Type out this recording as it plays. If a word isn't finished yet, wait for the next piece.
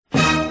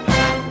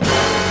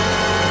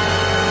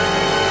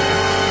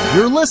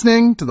You're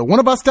listening to the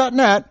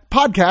oneofus.net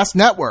podcast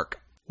network.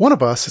 One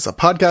of Us is a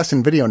podcast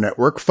and video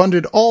network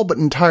funded all but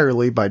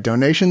entirely by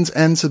donations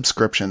and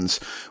subscriptions.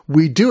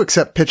 We do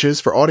accept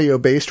pitches for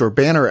audio-based or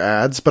banner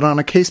ads, but on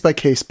a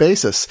case-by-case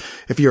basis.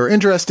 If you're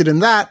interested in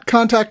that,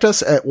 contact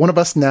us at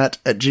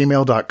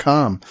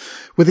oneofusnet@gmail.com.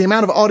 With the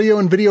amount of audio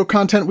and video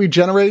content we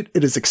generate,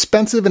 it is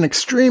expensive and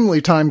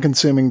extremely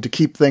time-consuming to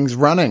keep things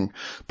running.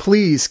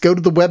 Please go to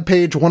the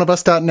webpage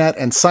oneofus.net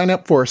and sign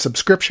up for a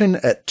subscription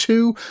at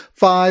 $2,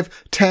 $5,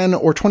 $10,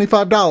 or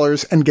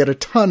 $25 and get a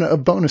ton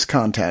of bonus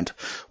content.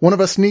 One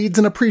of Us needs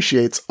and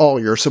appreciates all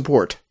your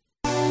support.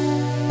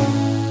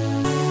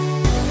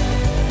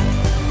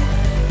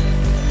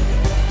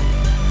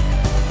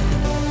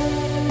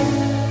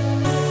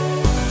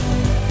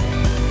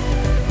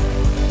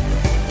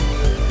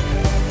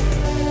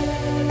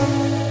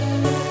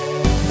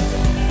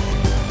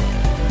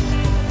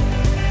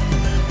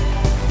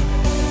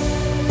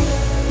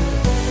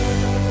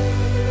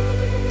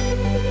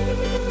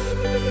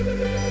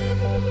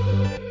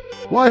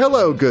 Why,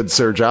 hello, good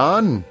Sir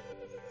John.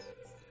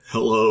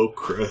 Hello,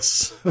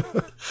 Chris.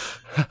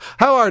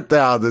 How art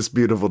thou this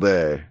beautiful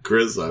day?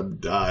 Chris, I'm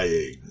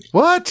dying.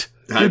 What?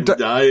 I'm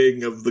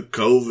dying of the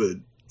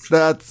COVID.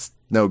 That's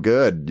no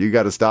good. You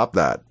got to stop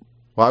that.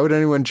 Why would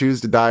anyone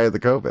choose to die of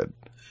the COVID?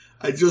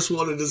 I just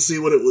wanted to see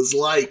what it was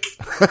like.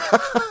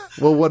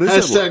 Well, what is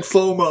Hashtag it like?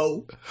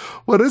 FOMO.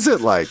 What is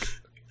it like?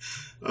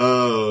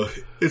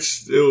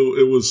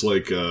 It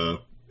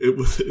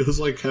was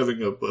like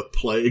having a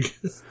plague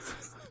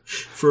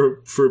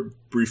for a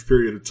brief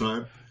period of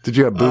time. Did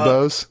you have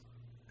buboes?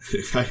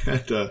 I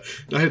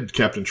had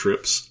Captain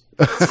Trips.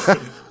 It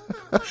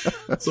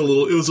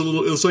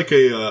was like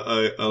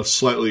a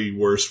slightly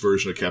worse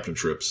version of Captain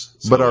Trips.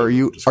 So but are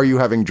you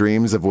having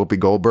dreams of Whoopi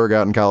Goldberg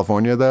out in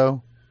California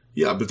though?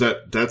 Yeah,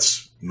 but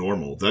that's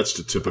normal. That's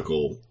the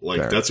typical,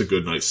 Fair. That's a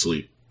good night's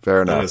sleep.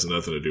 Fair enough. That has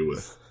nothing to do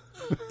with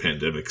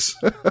pandemics.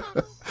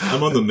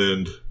 I'm on the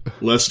mend,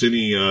 lest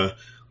any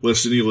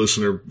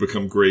listener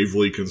become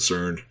gravely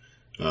concerned.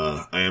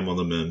 I am on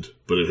the mend,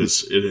 but it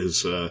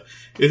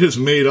has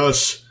made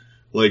us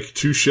like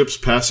two ships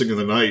passing in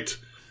the night,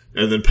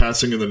 and then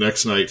passing in the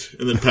next night,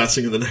 and then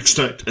passing in the next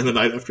night, and the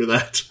night after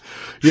that.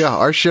 Yeah,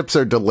 our ships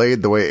are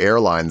delayed the way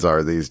airlines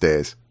are these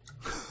days.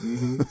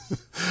 Mm-hmm.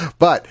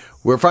 But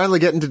we're finally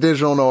getting to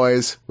Digital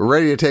Noise. We're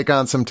ready to take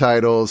on some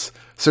titles.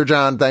 Sir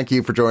John, thank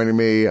you for joining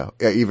me,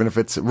 even if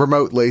it's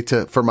remotely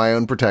for my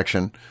own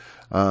protection.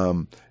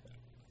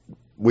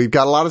 We've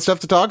got a lot of stuff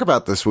to talk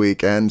about this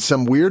week and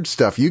some weird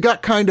stuff. You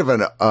got kind of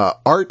an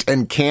art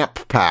and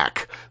camp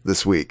pack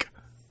this week.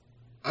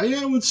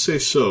 I would say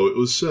so. It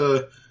was,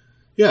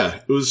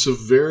 it was a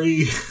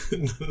very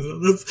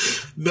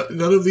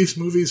none of these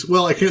movies.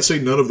 Well, I can't say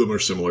none of them are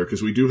similar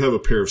because we do have a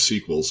pair of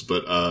sequels,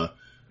 but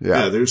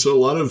there's a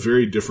lot of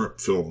very different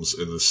films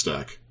in this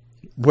stack.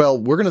 Well,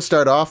 we're going to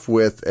start off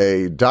with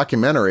a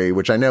documentary,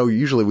 which I know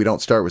usually we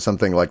don't start with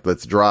something like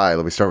that's dry.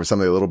 We start with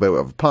something a little bit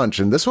of a punch.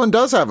 And this one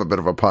does have a bit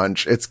of a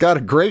punch. It's got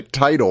a great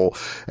title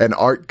and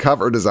art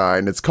cover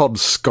design. It's called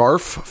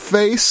Scarf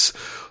Face.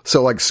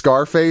 So like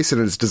Scarface,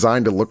 and it's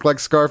designed to look like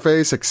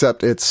Scarface,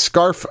 except it's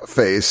Scarf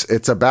Face.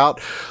 It's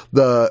about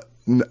the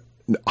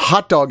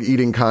hot dog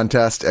eating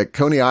contest at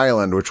Coney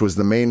Island, which was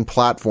the main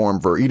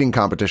platform for eating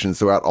competitions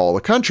throughout all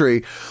the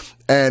country.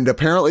 And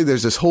apparently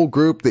there's this whole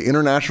group, the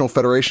International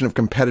Federation of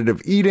Competitive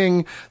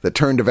Eating, that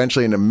turned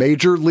eventually into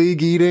Major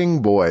League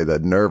Eating. Boy, the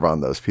nerve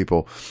on those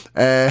people.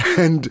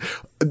 And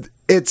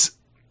it's,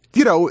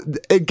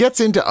 it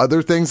gets into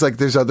other things, like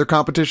there's other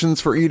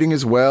competitions for eating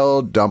as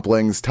well,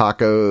 dumplings,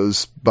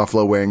 tacos,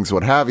 buffalo wings,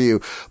 what have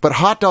you. But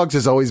hot dogs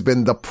has always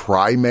been the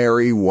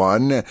primary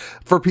one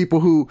for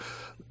people who,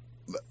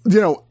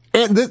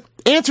 and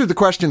answer the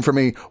question for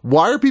me,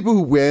 why are people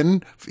who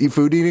win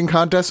food eating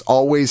contests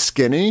always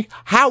skinny?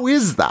 How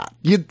is that?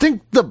 You'd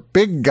think the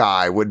big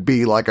guy would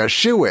be like a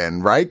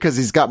shoo-in, right? Because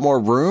he's got more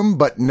room,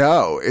 but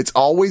no, it's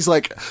always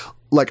like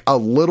a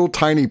little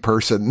tiny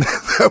person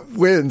that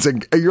wins,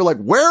 and you're like,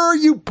 where are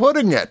you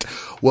putting it?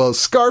 Well,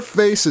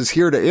 Scarface is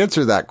here to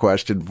answer that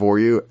question for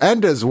you,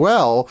 and as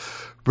well,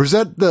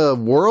 present the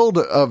world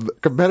of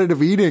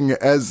competitive eating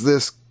as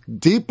this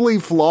deeply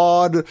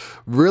flawed,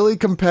 really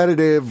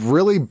competitive,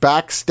 really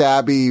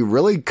backstabby,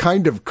 really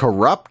kind of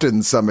corrupt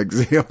in some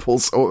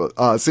examples,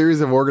 series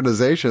of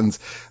organizations.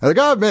 And I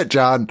gotta admit,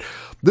 John,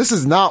 this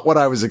is not what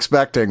I was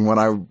expecting when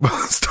I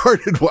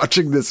started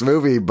watching this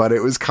movie, but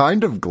it was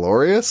kind of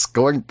glorious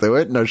going through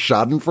it in a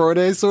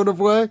schadenfreude sort of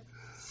way.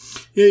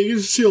 Yeah, you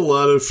can see a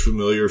lot of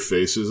familiar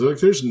faces. Like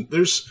there's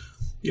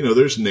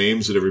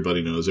names that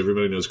everybody knows.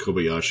 Everybody knows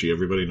Kobayashi.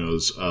 Everybody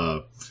knows,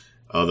 the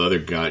other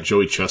guy,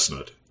 Joey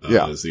Chestnut.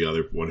 Is the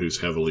other one who's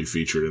heavily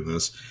featured in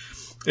this.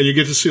 And you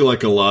get to see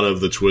like a lot of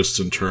the twists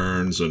and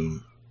turns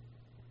and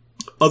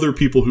other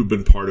people who've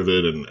been part of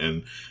it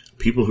and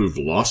people who've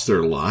lost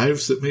their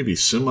lives that may be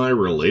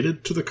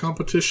semi-related to the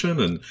competition.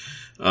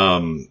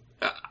 And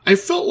I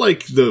felt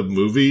like the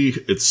movie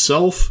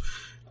itself,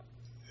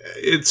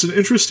 it's an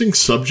interesting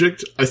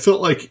subject. I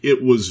felt like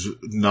it was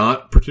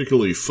not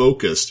particularly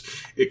focused.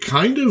 It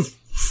kind of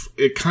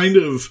it kind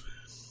of,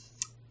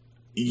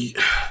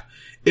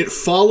 it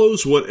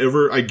follows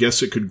whatever I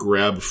guess it could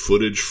grab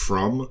footage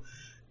from,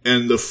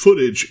 and the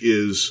footage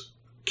is,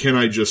 can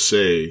I just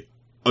say,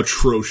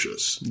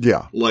 atrocious.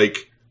 Yeah.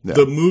 Like,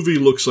 the movie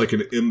looks like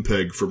an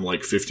MPEG from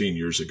like 15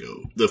 years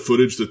ago. The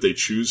footage that they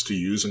choose to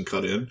use and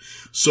cut in.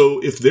 So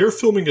if they're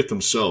filming it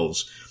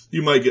themselves,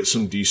 you might get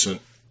some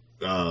decent,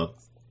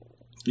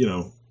 you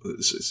know,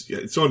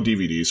 it's on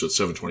DVD, so it's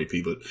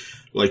 720p, but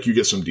like you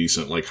get some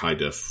decent like high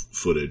def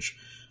footage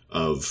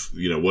of,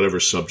 you know, whatever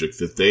subject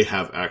that they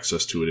have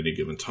access to at any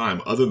given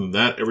time. Other than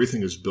that,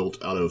 everything is built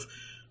out of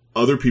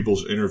other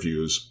people's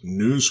interviews,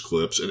 news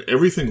clips, and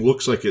everything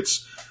looks like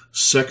it's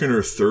second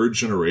or third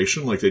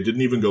generation. Like they didn't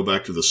even go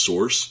back to the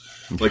source.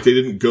 Like they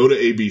didn't go to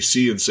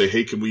ABC and say,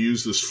 hey, can we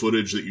use this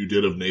footage that you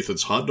did of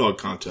Nathan's hot dog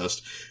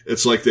contest?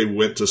 It's like they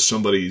went to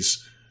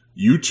somebody's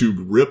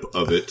YouTube rip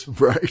of it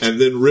right.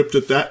 and then ripped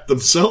at that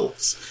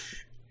themselves.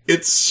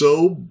 It's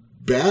so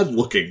bad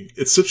looking.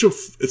 It's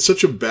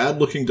such a bad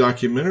looking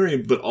documentary,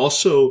 but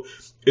also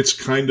it's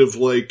kind of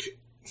like,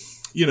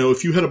 you know,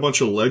 if you had a bunch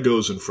of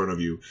Legos in front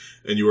of you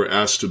and you were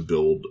asked to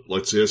build,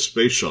 let's say, a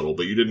space shuttle,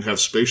 but you didn't have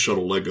space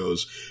shuttle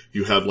Legos,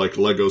 you had like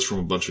Legos from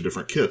a bunch of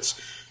different kits.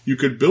 You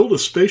could build a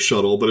space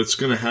shuttle, but it's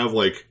going to have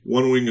like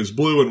one wing is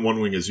blue and one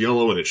wing is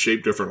yellow and it's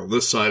shaped different on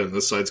this side and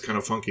this side's kind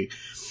of funky.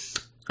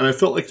 And I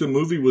felt like the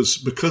movie was,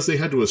 because they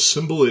had to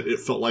assemble it, it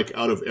felt like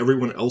out of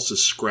everyone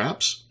else's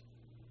scraps.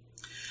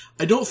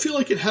 I don't feel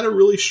like it had a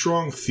really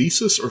strong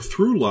thesis or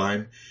through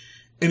line,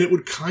 and it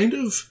would kind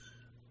of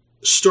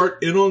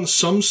start in on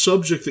some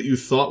subject that you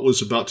thought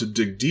was about to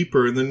dig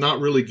deeper and then not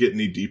really get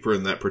any deeper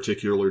in that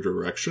particular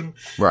direction.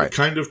 Right. It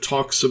kind of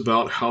talks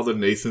about how the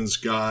Nathan's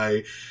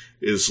guy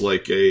is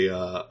like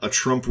a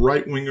Trump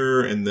right-winger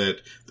and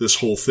that this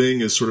whole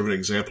thing is sort of an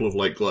example of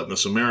like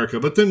gluttonous America,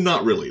 but then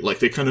not really. Like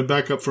they kind of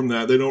back up from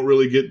that. They don't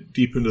really get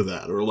deep into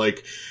that. Or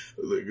like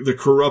the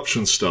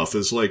corruption stuff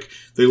is like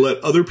they let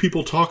other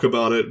people talk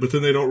about it, but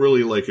then they don't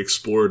really like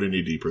explore it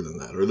any deeper than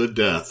that. Or the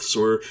deaths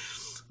or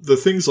the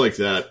things like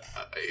that.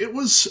 It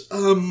was,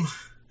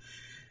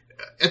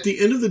 at the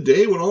end of the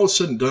day, when all is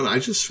said and done, I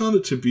just found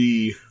it to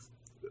be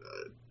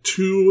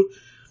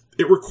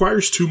it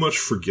requires too much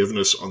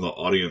forgiveness on the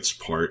audience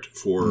part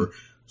for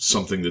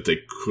something that they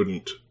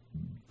couldn't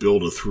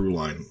build a through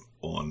line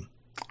on.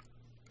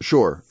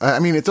 Sure. I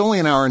mean, it's only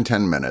an hour and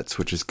 10 minutes,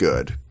 which is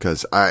good,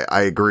 because I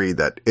agree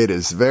that it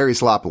is very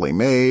sloppily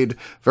made,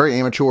 very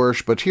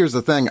amateurish, but here's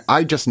the thing,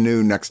 I just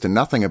knew next to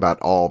nothing about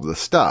all of the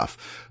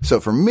stuff. So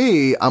for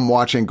me, I'm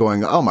watching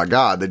going, oh my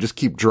God, they just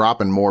keep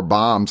dropping more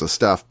bombs of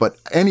stuff, but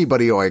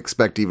anybody who I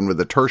expect even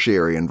with a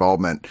tertiary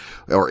involvement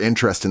or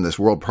interest in this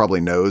world probably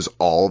knows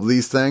all of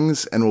these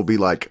things and will be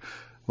like,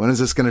 when is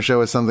this going to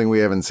show us something we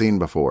haven't seen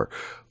before?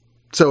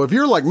 So if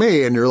you're like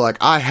me and you're like,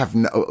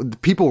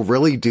 people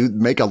really do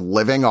make a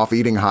living off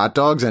eating hot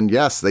dogs. And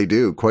yes, they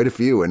do. Quite a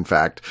few, in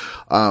fact.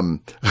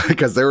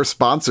 Because there are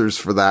sponsors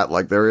for that,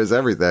 like there is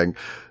everything.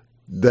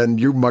 Then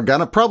you're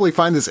gonna probably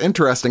find this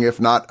interesting,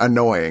 if not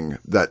annoying,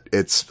 that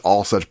it's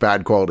all such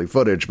bad quality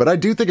footage. But I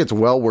do think it's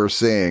well worth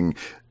seeing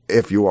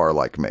if you are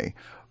like me.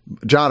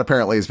 John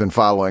apparently has been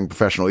following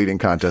professional eating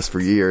contests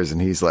for years,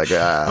 and he's like,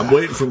 I'm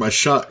waiting for my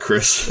shot,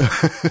 Chris.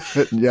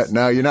 Yeah,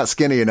 no, you're not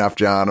skinny enough,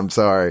 John. I'm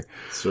sorry.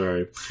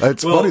 Sorry.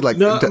 It's funny, like,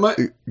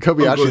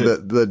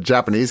 Kobayashi, the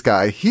Japanese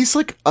guy, he's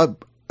like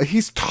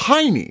he's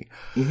tiny.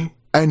 Mm-hmm.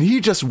 And he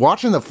just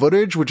watching the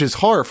footage, which is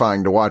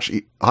horrifying to watch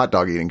hot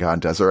dog eating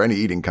contests or any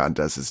eating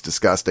contest. It's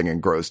disgusting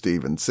and gross to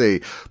even see.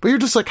 But you're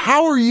just like,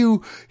 how are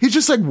you? He's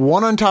just like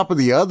one on top of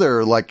the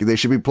other. Like they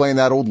should be playing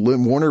that old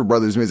Warner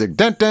Brothers music.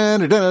 Dun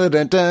dun dun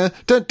dun dun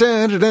dun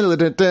dun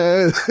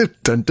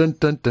dun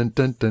dun dun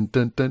dun dun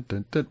dun dun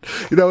dun dun.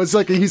 You know, it's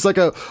like he's like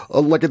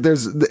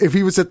if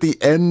he was at the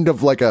end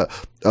of like a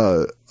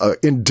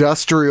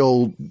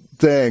industrial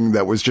thing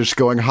that was just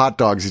going hot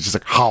dogs, he's just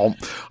like how.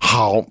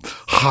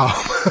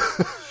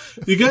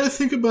 You got to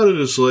think about it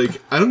as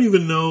like, I don't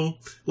even know,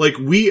 like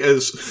we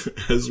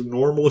as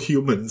normal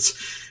humans,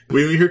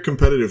 when we hear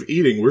competitive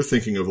eating, we're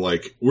thinking of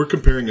like, we're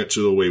comparing it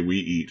to the way we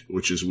eat,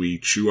 which is we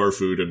chew our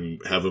food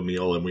and have a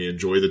meal and we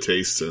enjoy the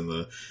tastes and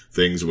the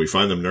things and we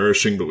find them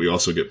nourishing, but we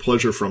also get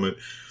pleasure from it.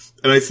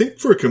 And I think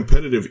for a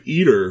competitive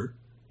eater,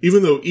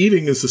 even though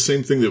eating is the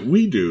same thing that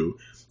we do,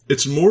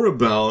 it's more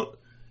about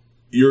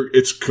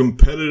it's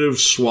competitive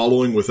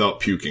swallowing without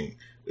puking.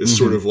 It's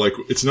sort of like,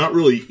 it's not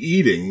really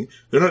eating.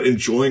 They're not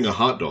enjoying a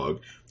hot dog.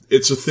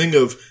 It's a thing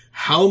of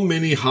how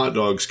many hot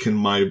dogs can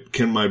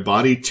my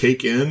body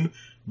take in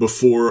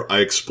before I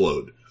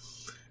explode?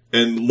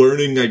 And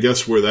learning, I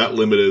guess, where that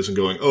limit is and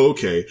going, oh,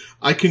 okay,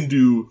 I can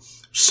do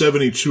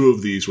 72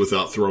 of these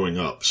without throwing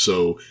up.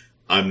 So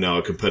I'm now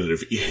a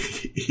competitive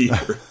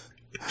eater.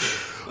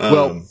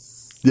 Well,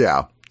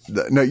 yeah.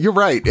 No, you're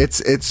right. It's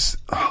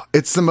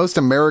the most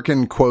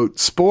American quote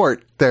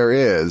sport there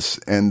is,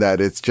 and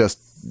that it's just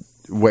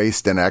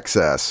waste and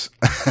excess.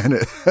 And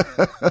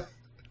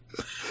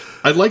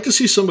I'd like to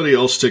see somebody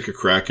else take a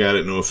crack at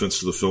it. No offense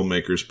to the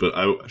filmmakers, but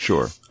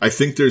I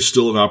think there's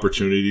still an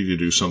opportunity to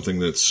do something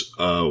that's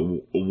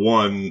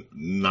one,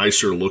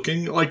 nicer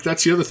looking. Like,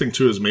 that's the other thing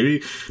too, is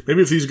maybe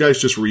if these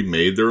guys just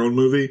remade their own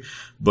movie,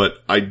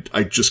 but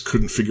I just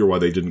couldn't figure why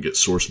they didn't get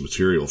source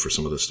material for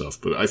some of this stuff.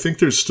 But I think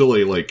there's still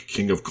a like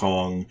King of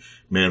Kong,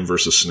 Man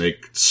vs.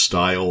 Snake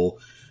style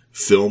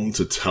film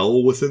to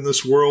tell within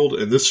this world,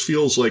 and this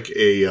feels like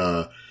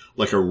a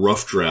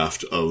rough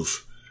draft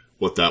of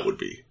what that would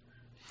be.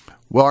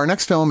 Well, our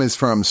next film is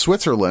from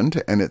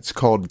Switzerland, and it's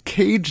called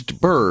Caged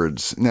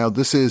Birds. Now,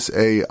 this is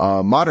a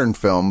modern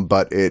film,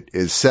 but it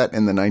is set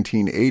in the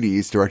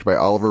 1980s, directed by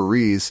Oliver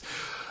Rees.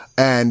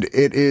 And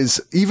it is,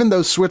 even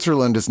though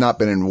Switzerland has not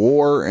been in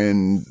war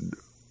in,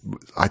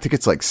 I think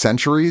it's like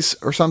centuries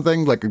or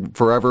something, like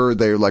forever,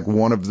 they're like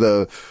one of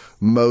the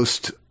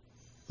most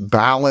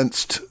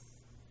balanced,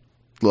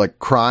 like,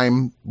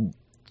 crime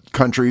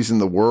countries in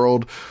the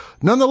world.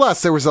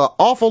 Nonetheless, there was an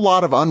awful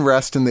lot of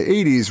unrest in the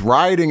 80s,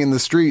 rioting in the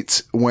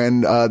streets when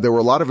there were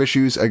a lot of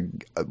issues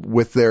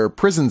with their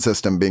prison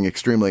system being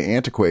extremely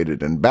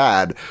antiquated and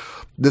bad.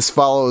 This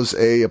follows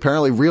a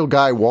apparently real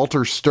guy,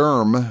 Walter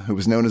Sturm, who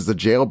was known as the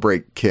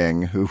Jailbreak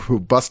King, who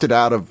busted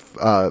out of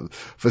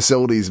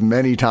facilities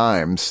many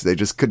times. They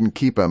just couldn't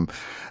keep him.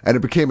 And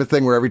it became a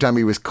thing where every time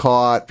he was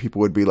caught, people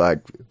would be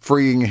like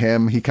freeing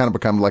him. He kind of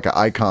became like an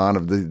icon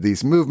of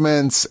these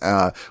movements,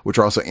 which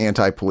are also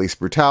anti-police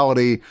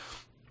brutality.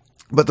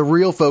 But the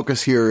real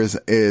focus here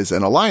is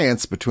an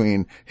alliance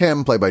between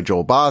him, played by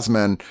Joel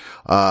Bosman,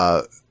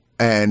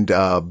 and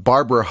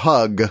Barbara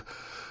Hugg,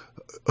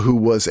 who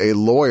was a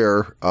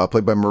lawyer,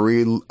 played by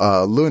Marie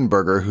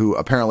Leuenberger, who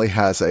apparently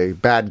has a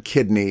bad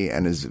kidney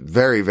and is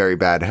very, very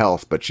bad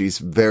health, but she's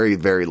very,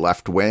 very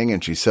left-wing,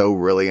 and she's so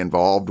really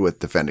involved with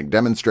defending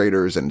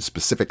demonstrators, and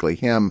specifically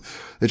him,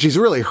 that she's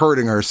really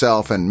hurting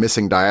herself and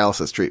missing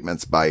dialysis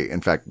treatments by,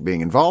 in fact,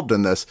 being involved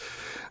in this.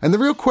 And the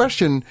real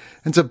question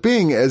ends up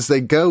being, as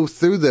they go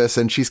through this,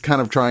 and she's kind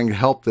of trying to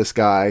help this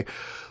guy,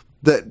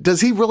 that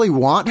does he really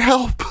want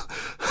help?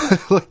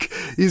 Like,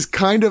 he's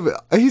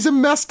a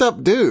messed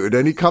up dude,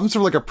 and he comes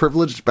from like a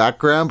privileged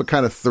background, but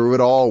kind of threw it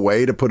all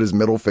away to put his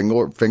middle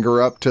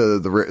finger up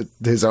to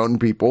his own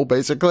people,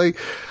 basically.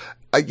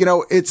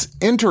 It's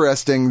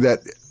interesting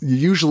that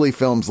usually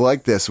films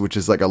like this, which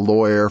is like a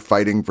lawyer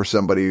fighting for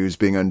somebody who's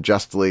being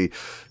unjustly,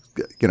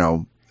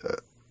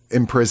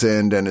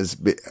 imprisoned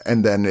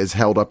and then is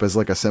held up as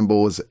like a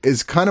symbol,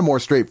 is kind of more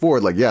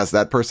straightforward. Like, yes,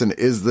 that person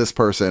is this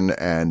person,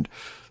 and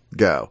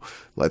go.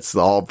 Let's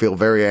all feel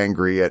very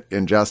angry at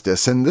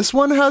injustice. And this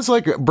one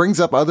brings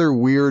up other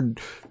weird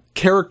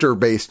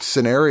character-based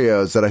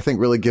scenarios that I think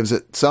really gives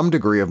it some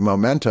degree of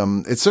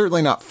momentum. It's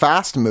certainly not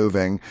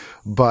fast-moving,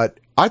 but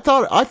I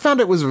found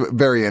it was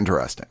very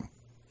interesting.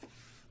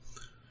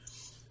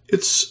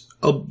 It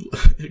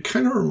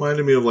kind of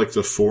reminded me of like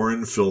the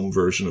foreign film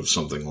version of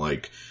something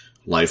like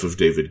Life of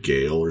David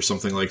Gale or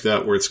something like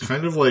that, where it's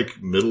kind of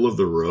like middle of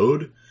the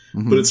road,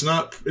 but it's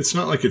not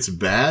like it's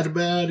bad,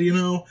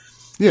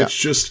 Yeah. It's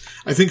just,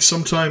 I think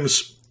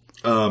sometimes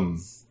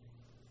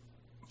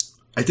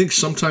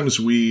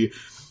we,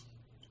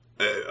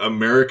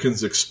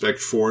 Americans expect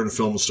foreign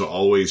films to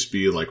always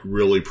be like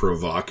really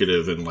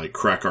provocative and like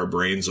crack our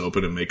brains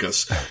open and make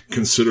us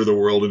consider the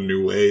world in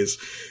new ways.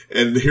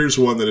 And here's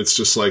one that it's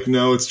just like,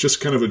 no, it's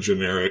just kind of a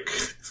generic,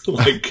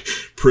 like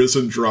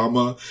prison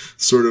drama,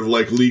 sort of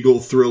like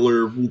legal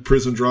thriller,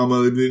 prison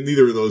drama.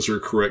 Neither of those are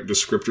correct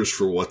descriptors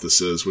for what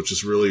this is, which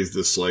is really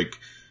this like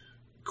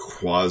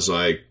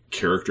quasi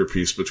character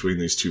piece between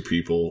these two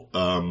people.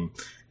 And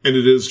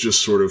it is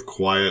just sort of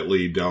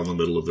quietly down the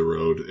middle of the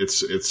road.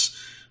 It's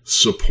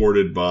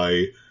supported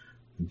by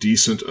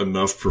decent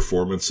enough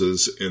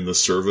performances in the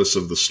service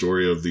of the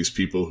story of these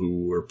people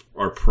who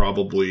are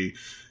probably,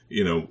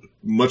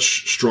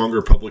 much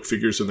stronger public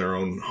figures in their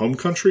own home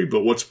country.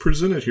 But what's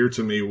presented here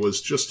to me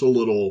was just a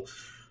little,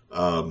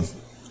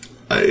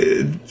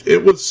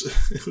 it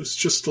was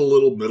just a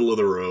little middle of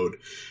the road.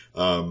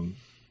 And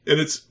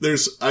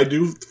I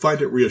do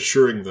find it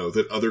reassuring though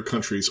that other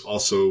countries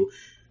also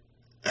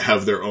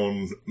have their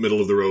own middle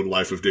of the road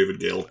Life of David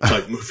Gale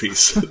type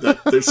movies.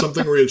 There's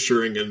something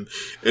reassuring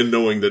in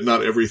knowing that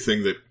not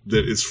everything that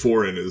is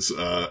foreign is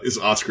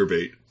Oscar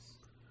bait.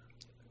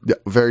 Yeah,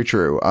 very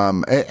true.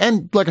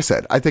 And like I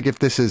said, I think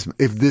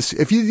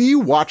if you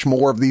watch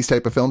more of these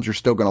type of films, you're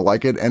still going to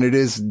like it. And it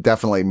is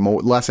definitely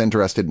less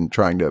interested in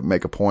trying to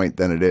make a point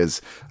than it is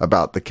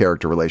about the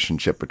character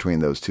relationship between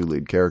those two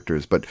lead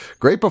characters. But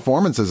great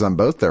performances on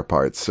both their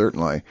parts,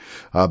 certainly.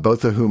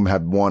 Both of whom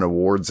have won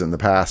awards in the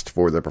past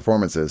for their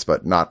performances,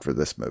 but not for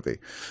this movie.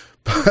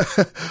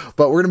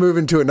 But we're going to move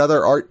into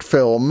another art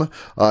film,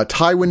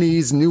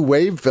 Taiwanese new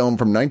wave film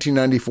from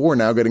 1994,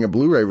 now getting a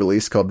Blu-ray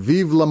release called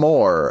Vive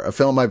l'Amour, a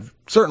film I've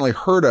certainly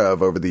heard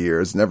of over the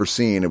years, never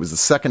seen. It was the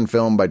second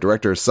film by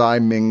director Tsai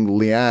Ming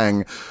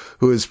Liang,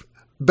 who is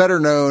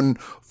better known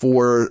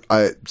for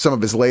some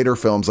of his later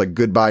films like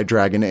Goodbye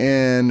Dragon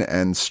Inn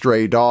and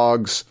Stray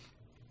Dogs.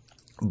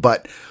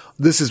 But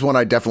this is one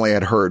I definitely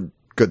had heard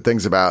good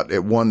things about.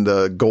 It won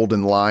the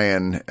Golden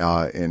Lion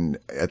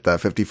at the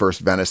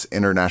 51st Venice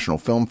International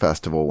Film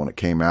Festival when it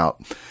came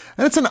out.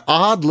 And it's an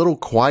odd little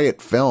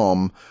quiet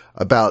film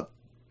about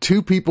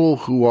two people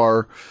who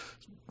are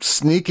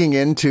sneaking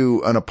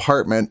into an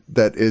apartment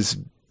that is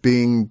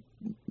being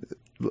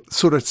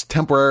sort of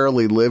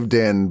temporarily lived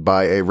in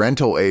by a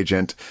rental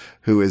agent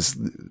who is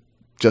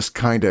just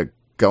kind of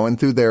going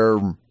through their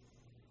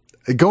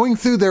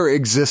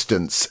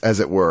existence, as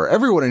it were.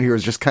 Everyone in here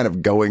is just kind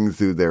of going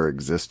through their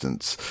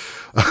existence.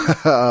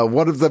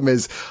 One of them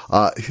is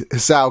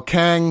Hsiao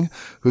Kang,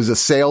 who's a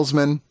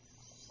salesman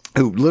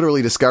who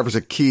literally discovers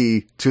a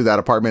key to that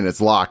apartment. It's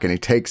locked, and he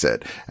takes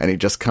it, and he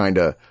just kind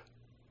of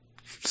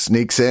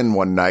sneaks in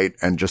one night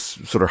and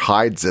just sort of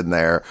hides in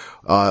there.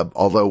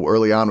 Although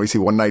early on we see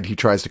one night he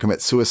tries to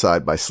commit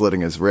suicide by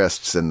slitting his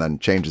wrists and then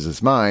changes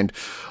his mind.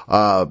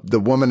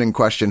 The woman in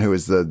question, who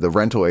is the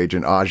rental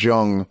agent, Ah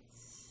Jung,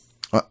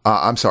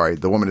 I'm sorry,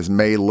 the woman is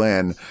Mei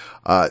Lin.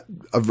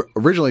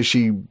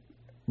 Originally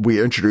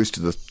we introduced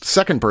to the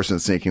second person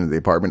sneaking into the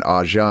apartment,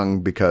 Ah Jung,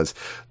 because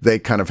they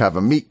kind of have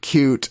a meet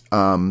cute.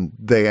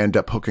 They end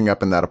up hooking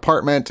up in that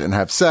apartment and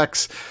have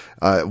sex,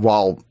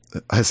 while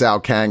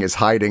Hsiao Kang is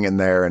hiding in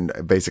there. And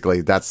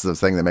basically that's the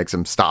thing that makes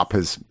him stop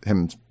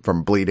him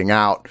from bleeding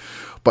out.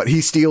 But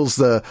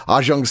Ah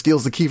Jung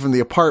steals the key from the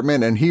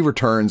apartment, and he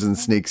returns and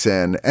sneaks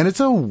in. And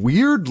it's a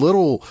weird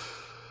little,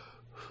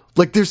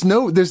 like, there's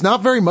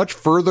not very much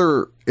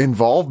further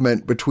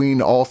involvement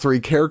between all three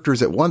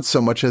characters at once,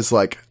 so much as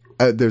like,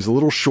 there's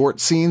little short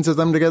scenes of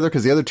them together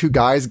because the other two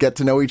guys get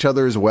to know each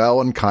other as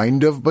well and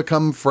kind of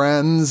become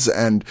friends.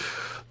 And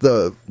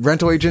the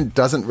rental agent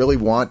doesn't really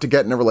want to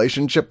get in a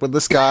relationship with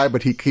this guy,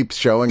 but he keeps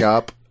showing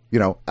up,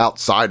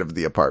 outside of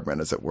the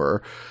apartment, as it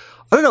were.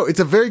 I don't know. It's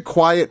a very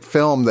quiet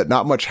film that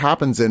not much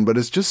happens in, but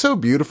it's just so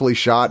beautifully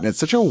shot. And it's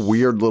such a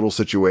weird little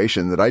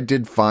situation that I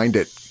did find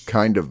it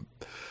kind of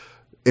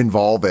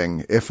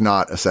involving, if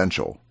not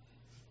essential.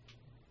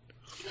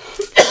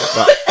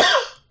 But,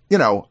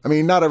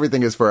 not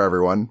everything is for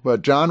everyone.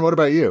 But John, what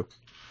about you?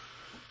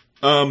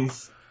 It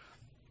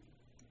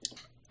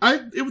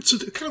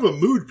was kind of a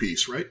mood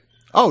piece, right?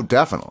 Oh,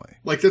 definitely.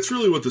 Like, that's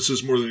really what this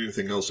is more than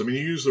anything else. I mean,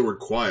 you use the word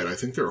quiet. I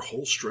think there are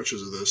whole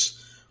stretches of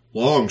this,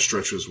 long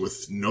stretches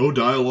with no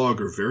dialogue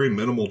or very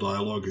minimal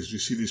dialogue as you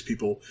see these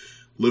people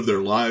live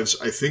their lives.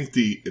 I think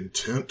the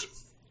intent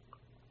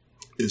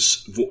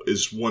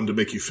is one to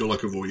make you feel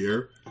like a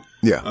voyeur.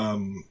 Yeah.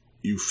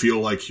 You feel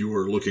like you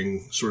are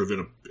looking sort of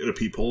in a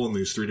peephole in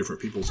these three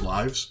different people's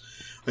lives.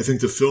 I think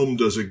the film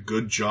does a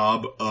good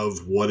job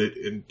of what it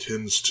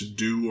intends to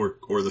do,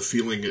 or the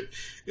feeling it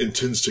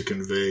intends to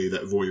convey,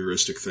 that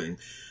voyeuristic thing.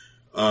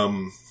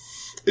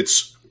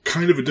 It's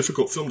kind of a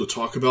difficult film to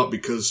talk about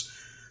because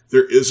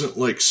there isn't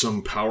like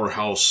some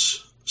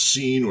powerhouse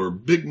scene or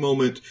big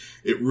moment.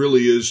 It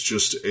really is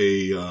just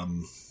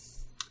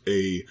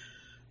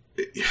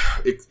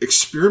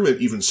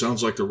experiment even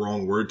sounds like the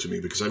wrong word to me,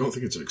 because I don't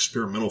think it's an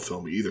experimental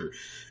film either.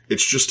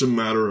 It's just a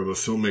matter of a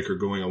filmmaker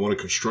going, I want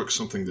to construct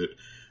something that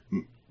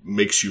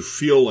makes you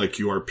feel like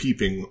you are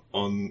peeping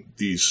on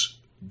these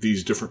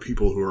different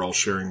people who are all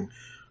sharing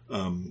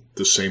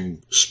the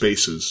same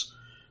spaces.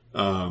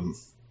 And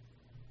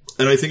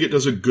I think it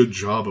does a good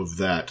job of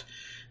that.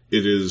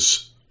 It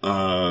is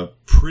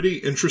pretty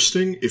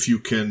interesting if you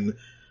can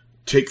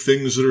take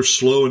things that are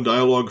slow and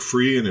dialogue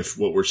free, and if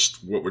what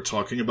we're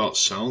talking about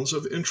sounds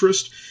of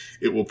interest,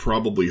 it will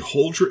probably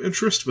hold your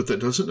interest, but that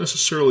doesn't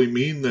necessarily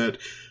mean that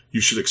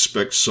you should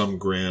expect some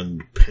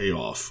grand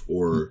payoff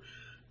or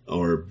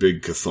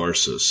big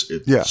catharsis.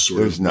 It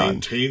sort of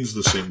maintains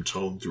the same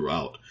tone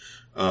throughout.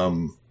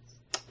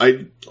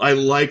 I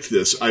liked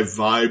this. I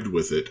vibed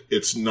with it.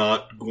 It's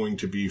not going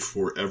to be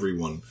for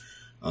everyone.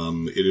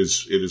 It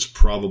is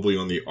probably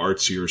on the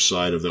artsier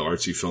side of the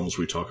artsy films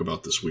we talk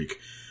about this week.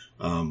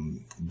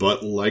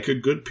 But like a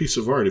good piece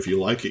of art, if you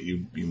like it,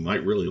 you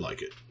might really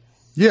like it.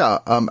 Yeah.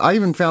 I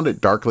even found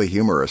it darkly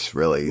humorous,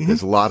 really. Mm-hmm.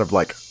 There's a lot of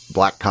like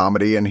black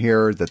comedy in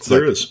here.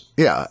 There is.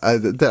 Yeah. I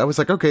was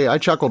like, okay, I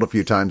chuckled a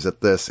few times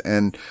at this,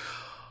 and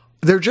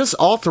they're just,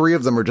 all three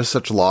of them are just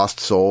such lost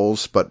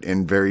souls, but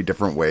in very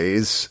different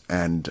ways.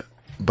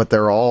 But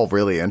they're all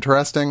really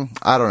interesting.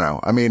 I don't know.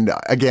 I mean,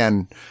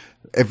 again,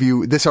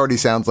 this already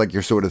sounds like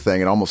your sort of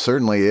thing. It almost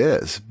certainly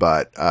is,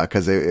 but,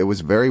 cause it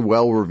was very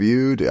well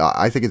reviewed.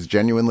 I think it's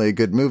genuinely a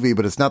good movie,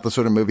 but it's not the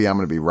sort of movie I'm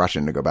going to be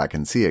rushing to go back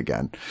and see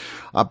again.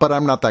 But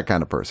I'm not that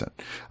kind of person.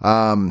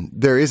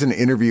 There is an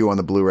interview on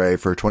the Blu-ray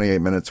for 28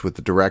 minutes with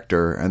the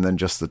director, and then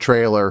just the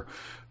trailer.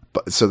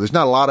 So there's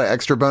not a lot of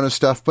extra bonus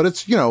stuff, but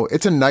it's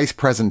a nice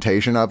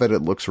presentation of it.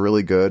 It looks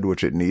really good,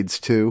 which it needs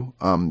to.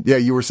 Yeah,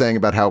 you were saying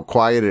about how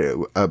quiet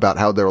about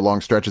how there are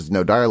long stretches,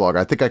 no dialogue.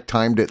 I think I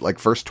timed it like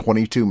first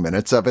 22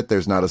 minutes of it.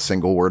 There's not a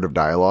single word of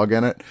dialogue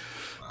in it.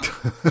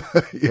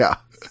 Yeah.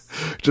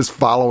 Just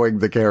following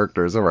the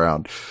characters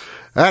around.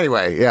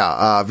 Anyway,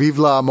 yeah, Vive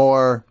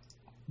l'Amour.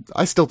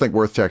 I still think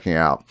worth checking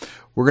out.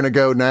 We're going to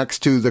go next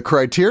to the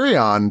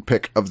Criterion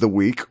pick of the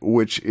week,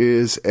 which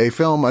is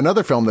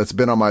another film that's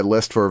been on my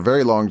list for a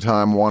very long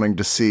time, wanting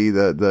to see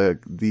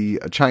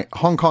the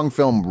Hong Kong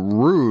film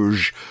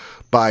Rouge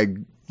by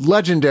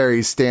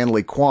legendary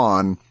Stanley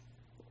Kwan,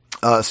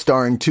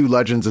 starring two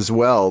legends as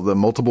well, the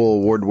multiple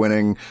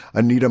award-winning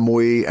Anita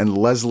Mui and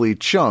Leslie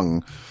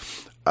Cheung.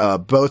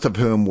 Both of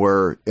whom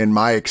were, in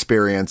my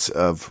experience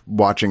of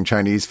watching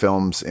Chinese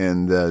films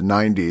in the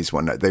 90s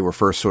when they were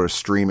first sort of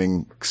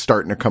starting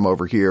to come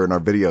over here in our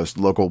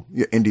local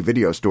indie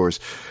video stores,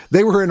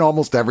 they were in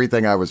almost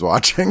everything I was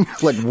watching.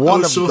 Like one of them. I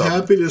was so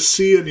happy to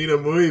see Anita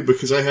Mui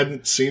because I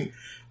hadn't seen.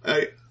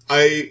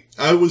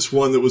 I was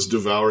one that was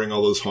devouring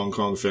all those Hong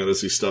Kong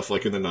fantasy stuff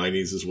like in the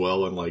 90s as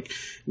well. And like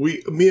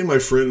me and my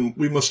friend,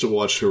 we must have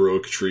watched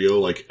Heroic Trio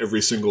like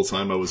every single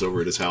time I was over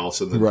at his house.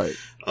 And then, right.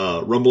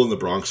 Rumble in the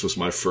Bronx was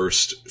my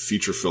first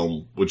feature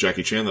film with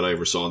Jackie Chan that I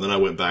ever saw. And then I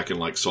went back and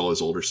like saw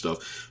his older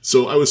stuff.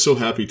 So I was so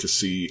happy to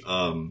see,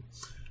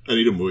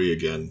 Anita Mui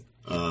again.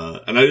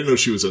 And I didn't know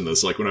she was in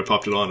this. Like when I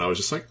popped it on, I was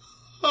just like,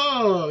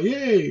 oh,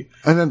 yay.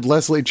 And then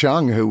Leslie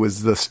Cheung, who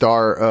was the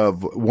star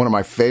of one of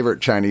my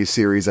favorite Chinese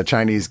series, A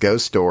Chinese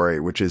Ghost Story,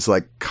 which is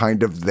like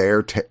kind of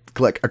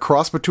like a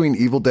cross between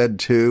Evil Dead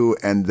 2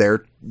 and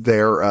their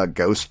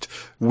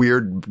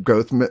weird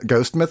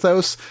ghost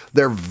mythos.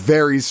 They're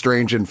very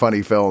strange and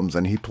funny films,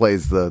 and he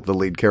plays the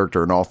lead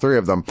character in all three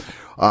of them.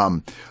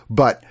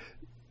 But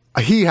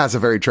he has a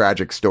very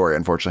tragic story,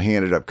 unfortunately. He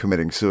ended up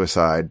committing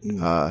suicide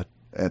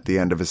at the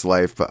end of his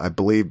life, I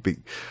believe,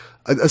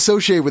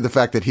 associated with the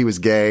fact that he was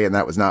gay, and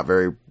that was not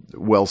very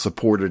well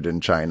supported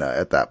in China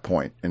at that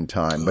point in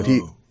time. But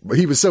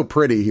he was so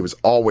pretty, he was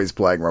always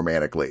playing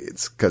romantic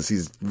leads because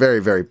he's a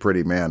very, very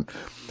pretty man.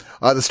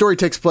 The story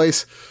takes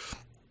place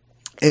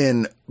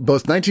in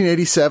both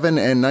 1987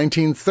 and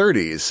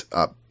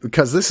 1930s,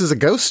 because this is a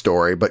ghost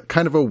story, but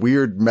kind of a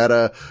weird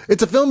meta.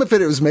 It's a film, if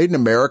it was made in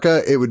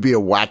America, it would be a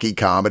wacky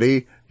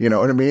comedy. You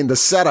know what I mean? The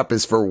setup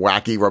is for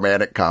wacky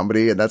romantic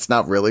comedy, and that's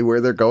not really where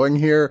they're going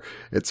here.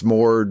 It's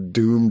more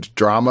doomed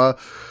drama.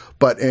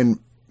 But in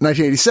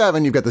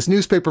 1987, you've got this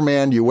newspaper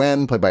man,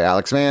 Yuen, played by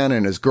Alex Mann,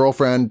 and his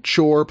girlfriend,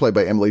 Chor, played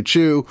by Emily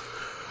Chu,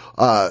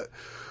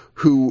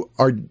 who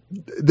are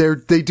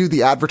they do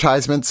the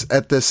advertisements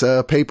at this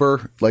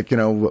paper, like, you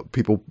know,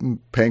 people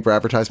paying for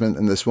advertisement,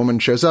 and this woman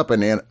shows up,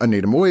 and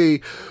Anita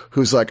Mui,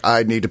 who's like,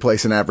 I need to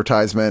place an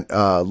advertisement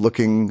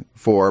looking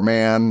for a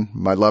man,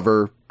 my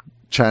lover,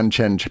 Chan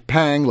Chen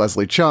Pang,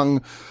 Leslie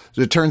Cheung.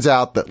 It turns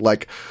out that,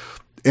 like,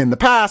 in the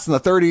past, in the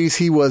 30s,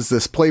 he was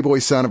this playboy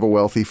son of a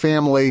wealthy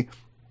family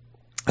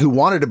who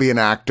wanted to be an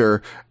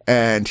actor,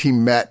 and he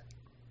met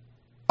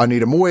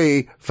Anita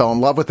Mui, fell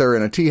in love with her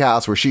in a tea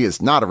house where she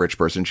is not a rich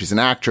person. She's an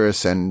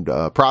actress and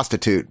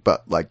prostitute,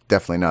 but like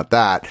definitely not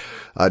that.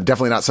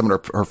 Definitely not someone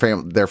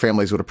their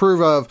families would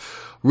approve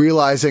of.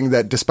 Realizing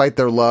that despite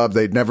their love,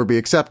 they'd never be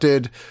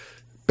accepted.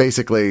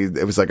 Basically,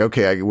 it was like,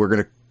 okay, we're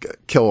going to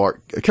kill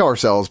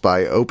ourselves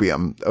by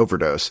opium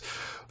overdose.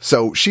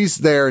 So she's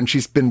there, and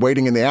she's been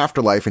waiting in the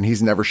afterlife, and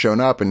he's never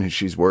shown up, and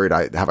she's worried,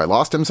 have I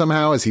lost him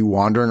somehow? Is he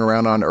wandering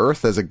around on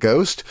Earth as a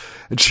ghost?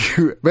 And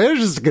she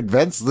manages to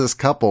convince this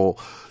couple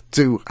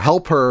to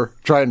help her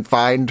try and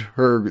find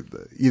her,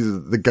 either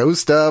the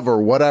ghost of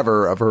or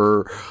whatever of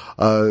her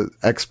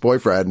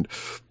ex-boyfriend.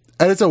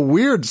 And it's a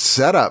weird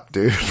setup,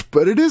 dude,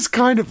 but it is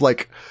kind of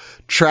like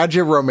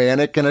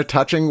tragic-romantic in a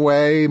touching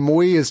way.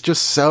 Mui is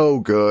just so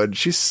good.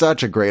 She's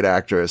such a great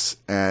actress,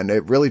 and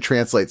it really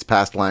translates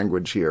past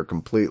language here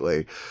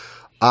completely.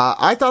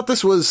 I thought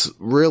this was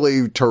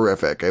really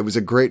terrific. It was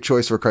a great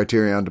choice for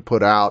Criterion to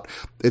put out.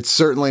 It's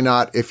certainly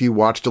not, if you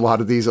watched a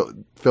lot of these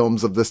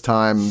films of this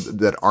time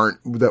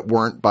that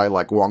weren't by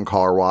like Wong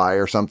Kar-wai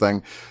or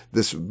something,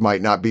 this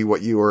might not be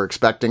what you were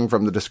expecting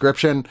from the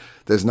description.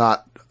 There's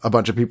not a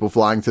bunch of people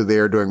flying through the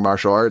air doing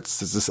martial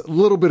arts. There's this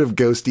little bit of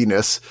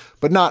ghostiness,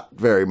 but not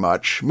very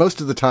much. Most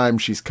of the time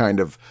she's kind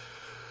of,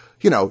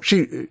 you know,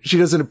 she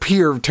doesn't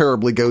appear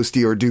terribly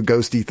ghosty or do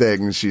ghosty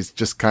things. She's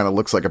just kind of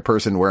looks like a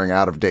person wearing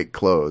out of date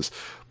clothes.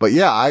 But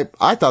yeah,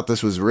 I thought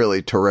this was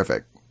really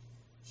terrific.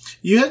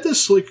 You had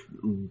this like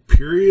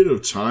period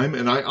of time,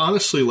 and I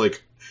honestly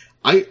like,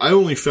 I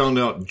only found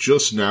out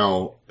just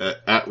now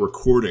at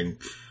recording.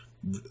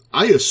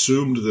 I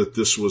assumed that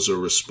this was a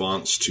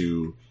response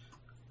to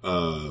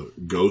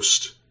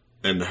Ghost,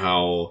 and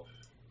how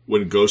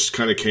when Ghost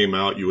kind of came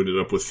out, you ended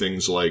up with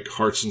things like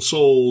Hearts and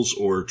Souls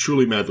or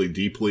Truly Madly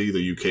Deeply,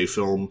 the UK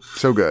film.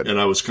 So good. And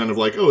I was kind of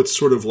like, oh, it's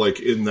sort of like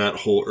in that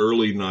whole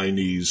early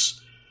 90s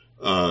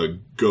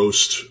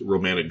Ghost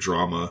romantic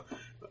drama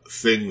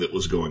thing that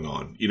was going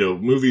on. You know,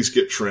 movies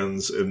get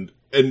trends, and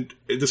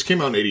this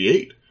came out in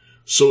 88.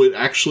 So it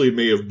actually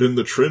may have been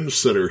the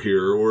trendsetter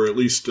here, or at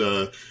least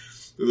the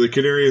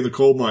canary in the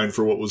coal mine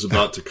for what was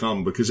about to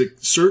come, because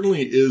it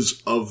certainly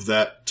is of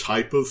that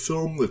type of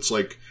film that's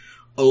like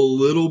a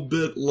little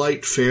bit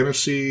light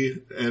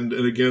fantasy, and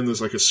again,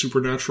 there's like a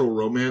supernatural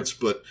romance,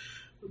 but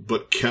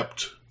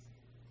kept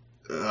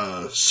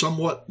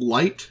somewhat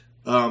light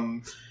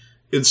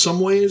in some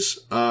ways.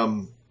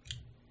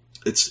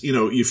 it's, you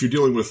know, if you're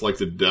dealing with like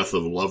the death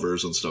of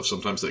lovers and stuff,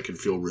 sometimes that can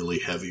feel really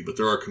heavy, but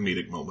there are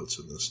comedic moments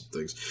in this and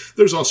things.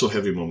 There's also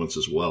heavy moments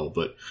as well,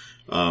 but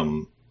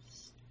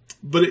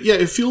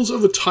it feels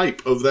of a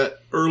type of that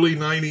early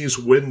 90s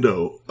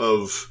window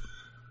of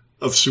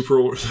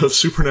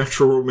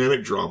supernatural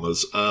romantic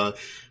dramas,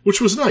 which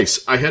was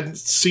nice. I hadn't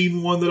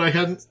seen one that I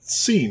hadn't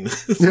seen.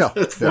 Yeah.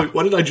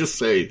 What did I just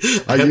say?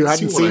 You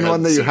hadn't seen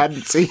one that you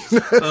hadn't seen?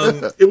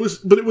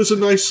 It was a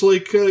nice,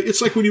 like,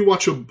 it's like when you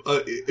watch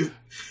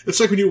it's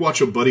like when you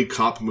watch a buddy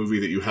cop movie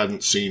that you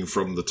hadn't seen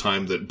from the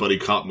time that buddy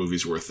cop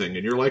movies were a thing,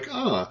 and you're like,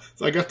 I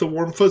got the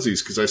warm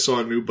fuzzies because I saw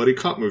a new buddy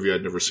cop movie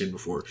I'd never seen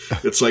before.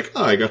 It's like,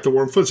 I got the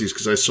warm fuzzies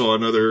because I saw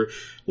another,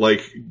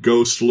 like,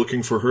 ghost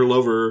looking for her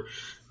lover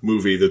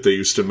movie that they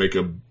used to make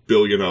a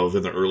billion of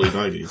in the early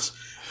 90s.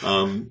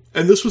 And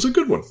this was a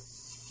good one.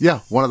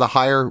 Yeah, one of the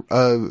higher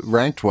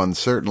ranked ones,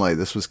 certainly.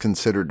 This was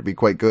considered to be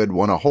quite good,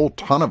 won a whole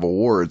ton of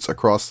awards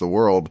across the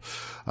world.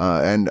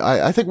 And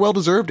I think well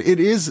deserved. It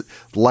is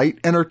light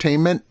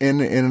entertainment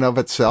in and of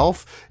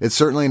itself. It's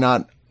certainly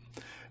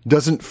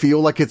doesn't feel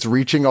like it's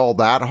reaching all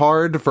that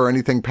hard for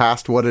anything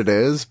past what it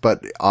is,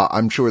 but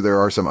I'm sure there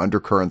are some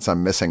undercurrents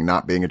I'm missing,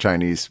 not being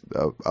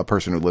a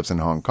person who lives in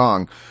Hong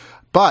Kong.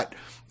 But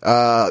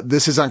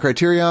this is on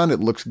Criterion. It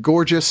looks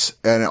gorgeous,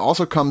 and it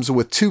also comes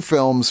with two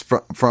films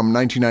from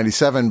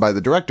 1997 by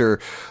the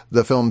director.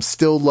 The film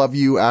Still Love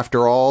You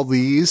After All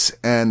These,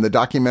 and the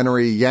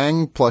documentary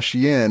Yang plus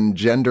Yin,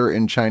 Gender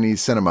in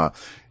Chinese Cinema.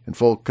 In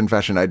full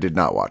confession, I did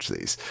not watch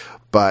these,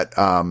 but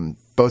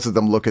both of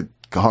them look at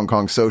Hong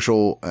Kong's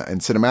social and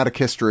cinematic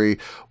history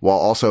while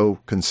also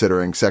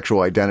considering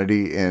sexual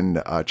identity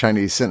in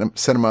Chinese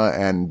cinema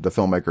and the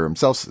filmmaker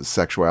himself's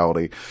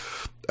sexuality.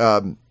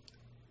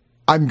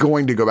 I'm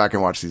going to go back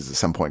and watch these at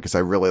some point because I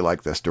really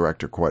like this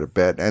director quite a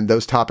bit. And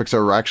those topics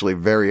are actually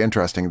very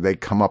interesting. They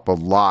come up a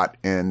lot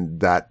in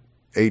that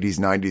 80s,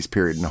 90s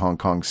period in Hong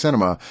Kong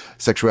cinema.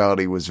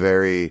 Sexuality was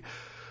very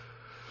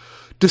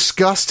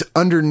discussed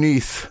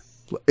underneath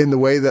in the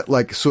way that,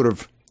 like, sort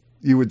of,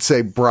 you would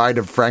say Bride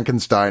of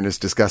Frankenstein is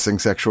discussing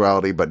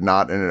sexuality, but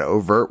not in an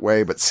overt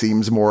way, but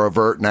seems more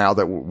overt now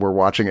that we're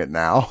watching it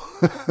now.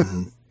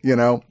 Mm-hmm. You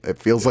know, it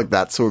feels like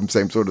that same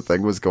sort of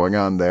thing was going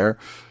on there.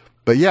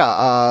 But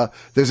yeah,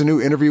 there's a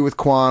new interview with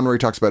Kwan where he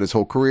talks about his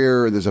whole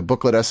career. There's a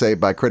booklet essay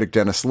by critic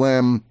Dennis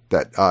Lim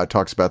that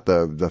talks about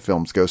the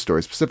film's ghost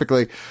story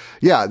specifically.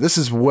 Yeah, this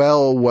is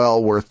well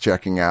worth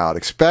checking out,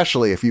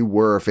 especially if you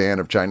were a fan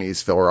of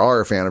Chinese film or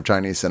are a fan of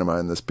Chinese cinema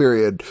in this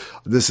period.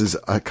 This is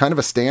a kind of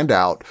a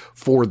standout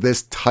for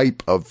this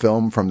type of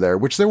film from there,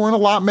 which there weren't a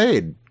lot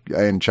made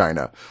in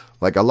China.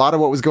 Like, a lot of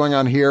what was going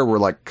on here were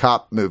like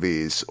cop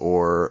movies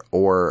or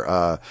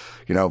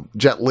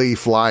Jet Li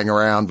flying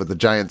around with a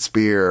giant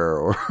spear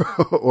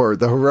or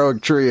the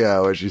heroic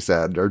trio, as you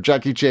said, or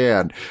Jackie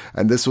Chan.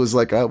 And this was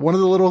like one of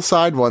the little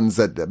side ones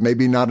that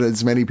maybe not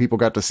as many people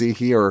got to see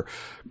here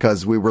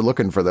because we were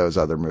looking for those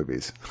other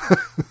movies.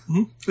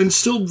 Mm-hmm. And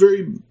still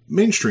very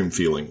mainstream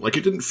feeling. Like,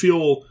 it didn't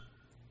feel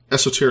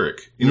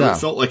esoteric. You know, no. It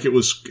felt like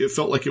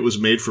it was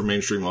made for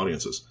mainstream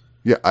audiences.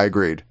 Yeah, I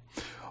agreed.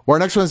 Well, our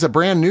next one is a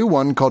brand new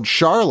one called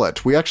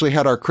Charlotte. We actually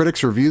had our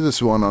critics review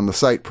this one on the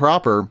site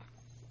proper.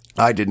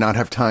 I did not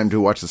have time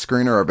to watch the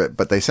screener of it,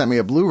 but they sent me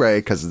a Blu-ray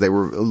because they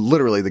were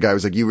literally, the guy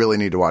was like, you really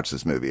need to watch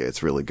this movie.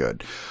 It's really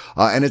good.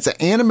 And it's an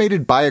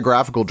animated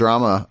biographical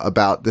drama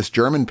about this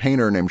German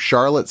painter named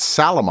Charlotte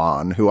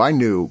Salomon, who I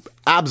knew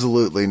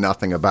absolutely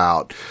nothing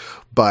about,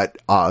 but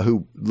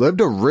who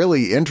lived a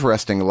really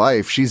interesting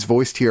life. She's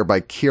voiced here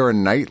by Keira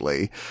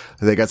Knightley.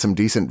 They got some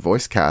decent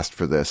voice cast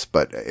for this,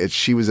 but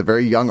she was a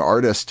very young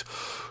artist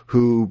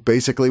who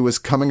basically was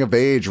coming of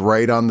age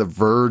right on the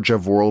verge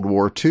of World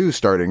War II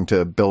starting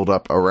to build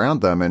up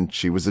around them. And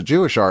she was a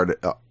Jewish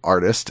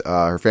artist.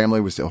 Her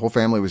whole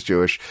family was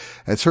Jewish.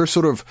 And it's her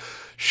sort of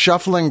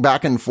shuffling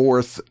back and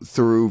forth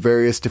through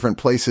various different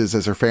places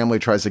as her family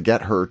tries to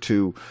get her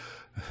to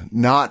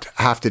not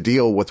have to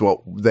deal with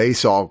what they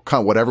saw,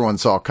 what everyone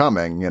saw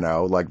coming, you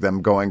know, like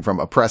them going from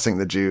oppressing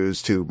the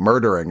Jews to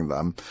murdering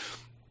them,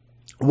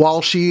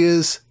 while she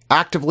is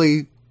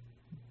actively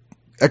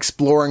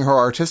exploring her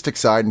artistic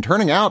side and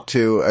turning out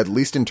to, at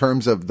least in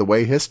terms of the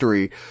way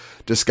history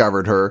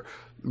discovered her,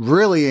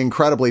 really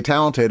incredibly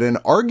talented and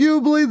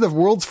arguably the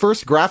world's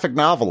first graphic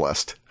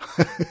novelist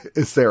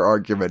is their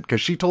argument,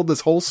 because she told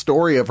this whole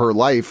story of her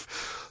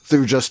life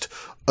through just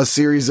a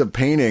series of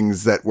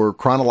paintings that were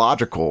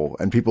chronological,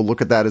 and people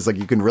look at that as like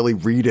you can really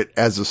read it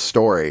as a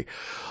story,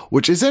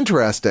 which is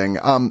interesting.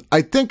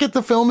 I think that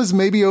the film is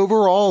maybe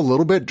overall a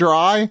little bit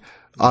dry,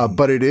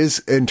 but it is,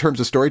 in terms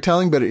of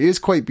storytelling, but it is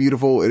quite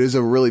beautiful. It is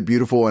a really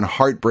beautiful and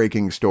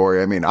heartbreaking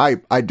story. I mean,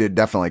 I did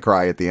definitely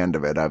cry at the end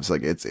of it. I was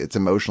like, it's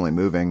emotionally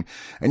moving.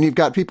 And you've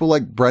got people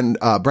like Brenda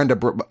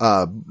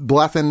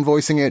Blethyn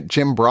voicing it,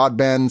 Jim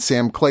Broadbent,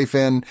 Sam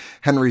Claflin,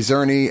 Henry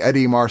Czerny,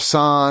 Eddie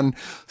Marsan,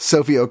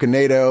 Sophie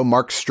Okonedo,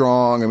 Mark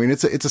Strong. I mean,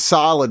 it's a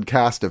solid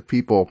cast of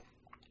people.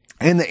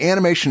 And the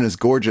animation is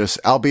gorgeous,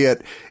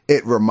 albeit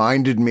it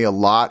reminded me a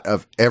lot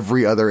of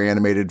every other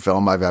animated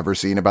film I've ever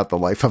seen about the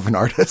life of an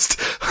artist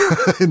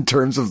in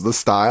terms of the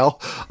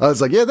style. I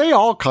was like, yeah, they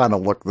all kind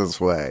of look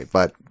this way.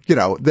 But, you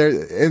know, there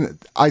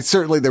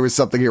was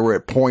something here where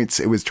at points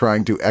it was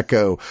trying to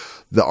echo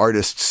the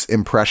artist's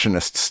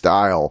impressionist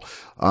style.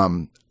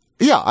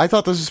 Yeah, I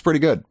thought this was pretty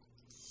good.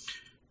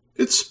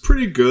 It's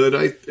pretty good.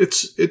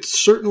 It's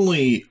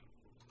certainly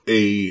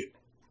a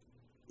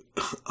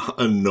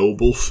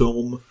noble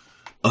film.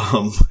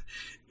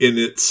 In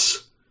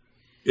its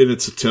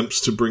attempts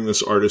to bring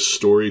this artist's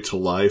story to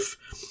life.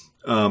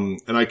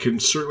 And I can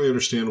certainly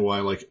understand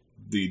why, like,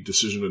 the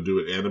decision to do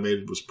it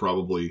animated was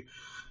probably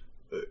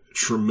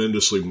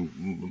tremendously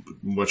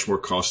much more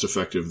cost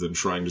effective than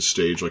trying to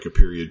stage like a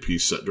period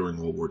piece set during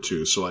World War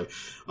II. So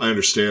I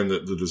understand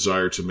that the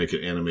desire to make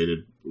it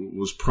animated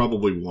was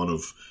probably one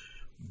of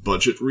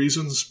budget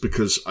reasons,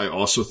 because I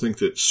also think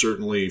that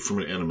certainly from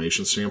an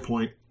animation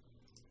standpoint,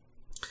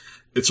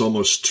 it's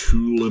almost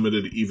too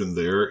limited even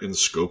there in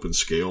scope and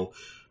scale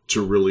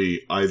to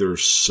really either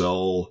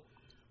sell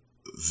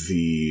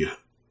the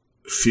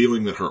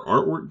feeling that her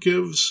artwork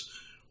gives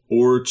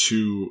or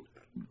to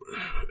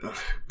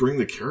bring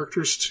the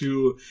characters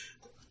to,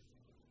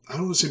 I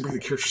don't want to say bring the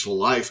characters to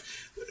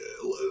life.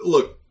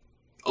 Look,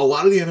 a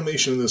lot of the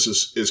animation in this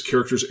is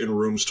characters in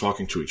rooms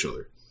talking to each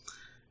other.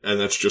 And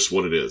that's just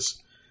what it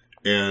is.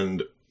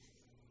 And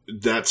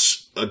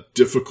that's a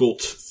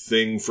difficult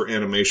thing for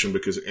animation,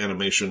 because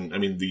animation, I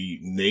mean, the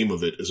name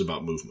of it is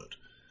about movement.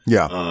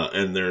 Yeah.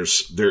 And there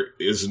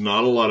is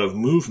not a lot of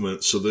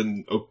movement. So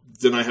then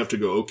I have to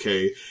go,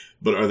 okay,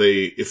 but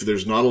if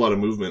there's not a lot of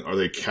movement, are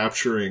they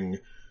capturing,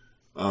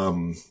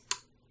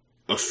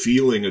 a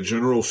feeling, a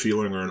general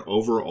feeling, or an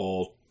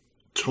overall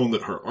tone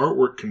that her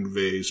artwork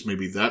conveys?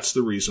 Maybe that's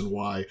the reason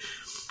why.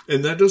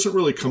 And that doesn't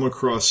really come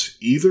across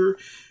either.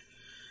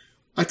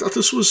 I thought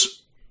this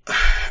was,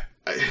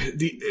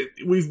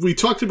 we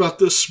talked about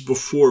this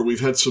before. We've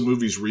had some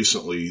movies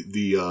recently.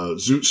 The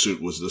Zoot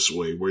Suit was this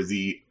way, where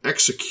the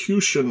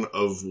execution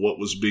of what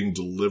was being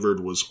delivered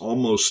was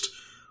almost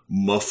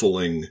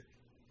muffling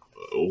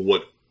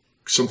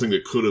something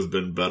that could have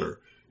been better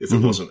if it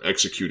wasn't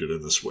executed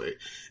in this way.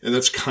 And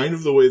that's kind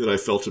of the way that I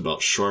felt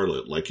about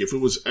Charlotte. Like, if it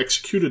was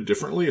executed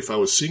differently, if I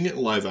was seeing it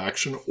in live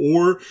action,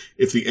 or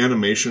if the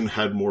animation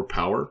had more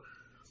power,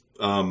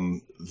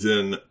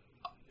 then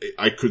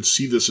I could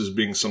see this as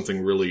being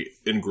something really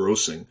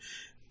engrossing.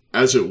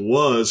 As it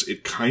was,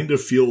 it kind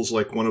of feels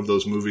like one of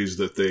those movies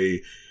that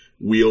they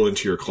wheel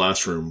into your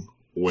classroom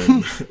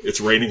when it's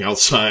raining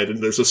outside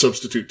and there's a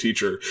substitute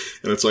teacher,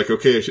 and it's like,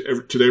 okay,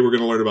 today we're going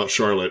to learn about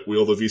Charlotte.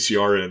 Wheel the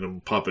VCR in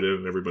and pop it in,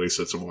 and everybody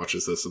sits and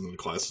watches this, and then the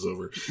class is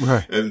over.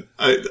 Right. And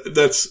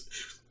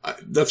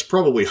that's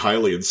probably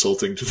highly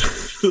insulting to the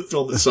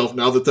film itself.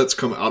 Now that that's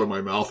come out of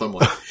my mouth, I'm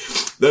like,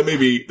 that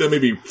may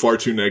be far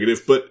too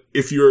negative. But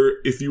if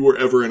you were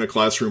ever in a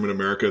classroom in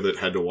America that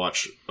had to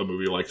watch a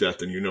movie like that,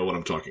 then you know what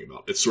I'm talking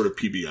about. It's sort of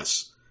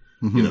PBS.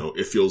 Mm-hmm. You know,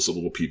 it feels a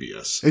little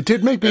PBS. It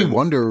did make me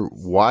wonder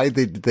why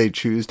they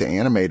choose to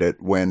animate it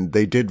when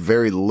they did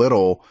very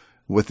little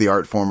with the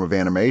art form of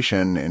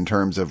animation in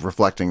terms of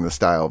reflecting the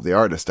style of the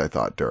artist, I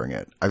thought, during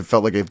it. I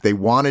felt like if they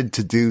wanted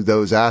to do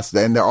those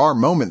aspects, and there are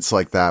moments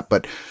like that,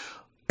 but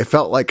it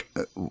felt like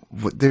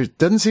there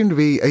doesn't seem to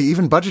be,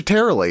 even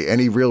budgetarily,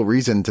 any real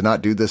reason to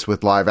not do this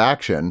with live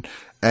action,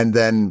 and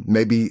then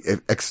maybe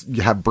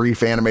have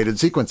brief animated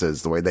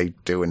sequences the way they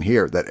do in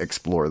here that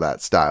explore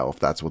that style, if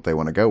that's what they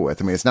want to go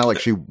with. I mean, it's not like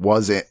she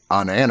was an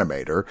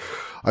animator.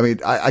 I mean,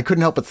 I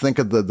couldn't help but think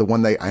of the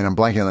one and I'm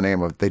blanking on the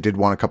name of, they did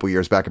one a couple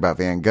years back about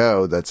Van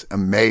Gogh that's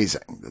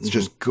amazing. That's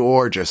just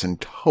gorgeous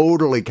and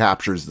totally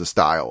captures the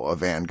style of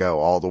Van Gogh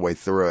all the way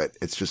through it.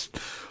 It's just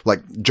like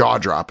jaw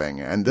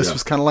dropping. And this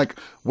was kind of like,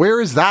 where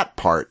is that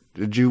part?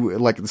 Did you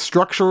like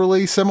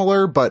structurally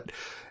similar, but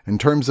in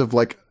terms of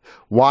like,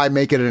 why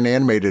make it an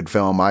animated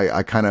film?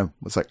 I kind of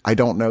was like, I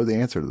don't know the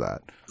answer to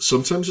that.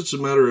 Sometimes it's a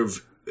matter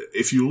of,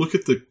 if you look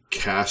at the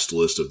cast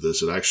list of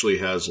this, it actually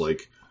has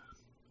like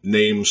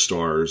name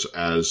stars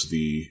as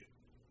the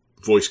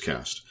voice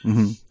cast.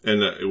 Mm-hmm.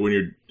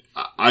 And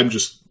I'm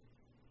just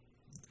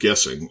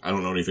guessing, I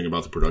don't know anything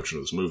about the production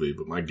of this movie,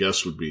 but my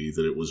guess would be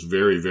that it was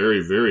very, very,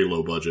 very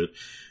low budget,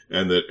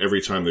 and that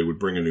every time they would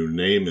bring a new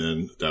name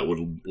in, that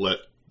would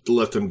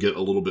let them get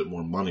a little bit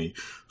more money.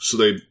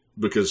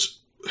 Because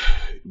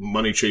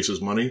money chases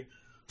money.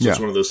 So it's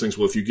one of those things.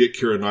 Well, if you get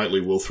Keira Knightley,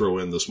 we'll throw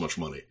in this much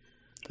money.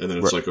 And then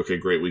it's like, okay,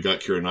 great. We got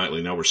Keira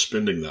Knightley. Now we're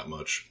spending that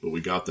much, but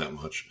we got that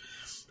much.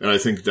 And I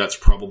think that's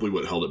probably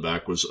what held it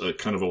back, was a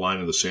kind of a line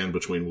in the sand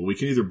between, well, we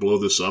can either blow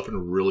this up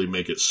and really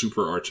make it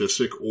super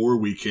artistic, or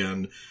we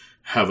can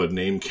have a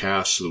name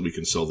cast so that we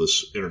can sell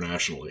this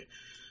internationally.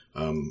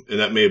 And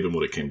that may have been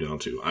what it came down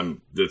to.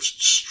 That's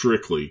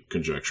strictly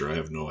conjecture. I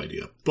have no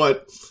idea,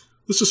 but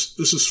this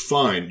is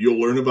fine. You'll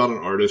learn about an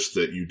artist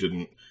that you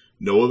didn't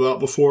know about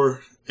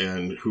before,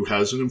 and who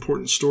has an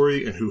important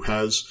story and who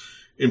has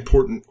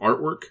important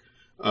artwork.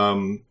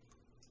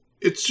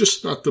 It's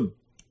just not the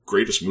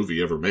greatest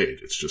movie ever made.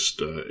 It's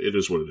just, it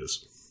is what it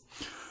is.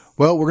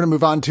 Well, we're going to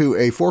move on to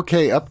a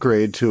 4K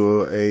upgrade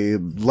to a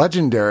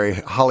legendary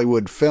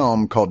Hollywood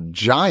film called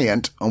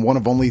Giant, one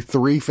of only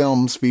 3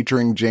 films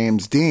featuring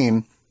James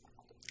Dean.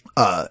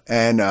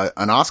 And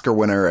an Oscar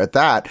winner at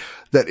that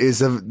is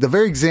the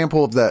very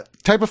example of the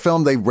type of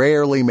film they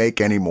rarely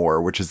make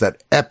anymore, which is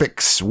that epic,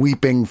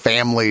 sweeping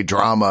family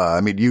drama.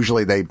 I mean,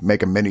 usually they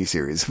make a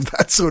miniseries of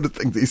that sort of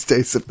thing these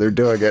days if they're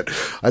doing it.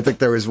 I think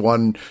there was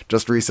one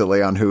just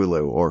recently on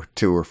Hulu, or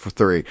 2 or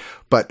 3.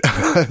 But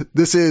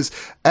this is,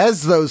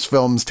 as those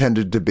films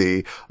tended to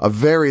be, a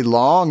very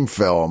long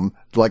film.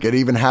 Like, it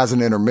even has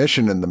an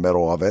intermission in the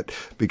middle of it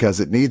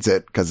because it needs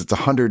it, because it's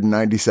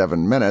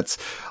 197 minutes.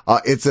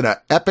 It's an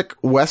epic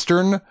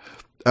Western,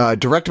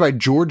 directed by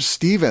George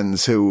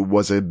Stevens, who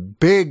was a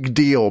big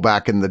deal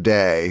back in the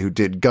day, who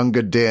did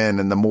Gunga Din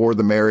and The More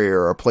the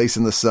Merrier, A Place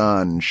in the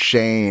Sun,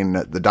 Shane,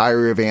 The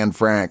Diary of Anne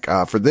Frank.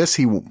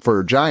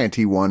 For Giant,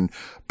 he won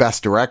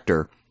Best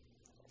Director.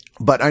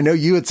 But I know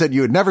you had said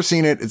you had never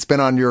seen it. It's been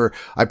on your,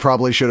 I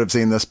probably should have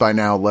seen this by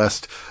now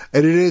list.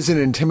 And it is an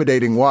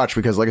intimidating watch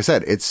because, like I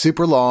said, it's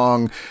super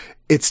long.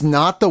 It's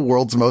not the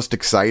world's most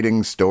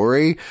exciting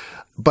story,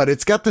 but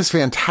it's got this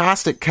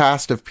fantastic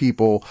cast of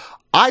people.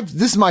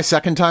 This is my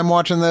second time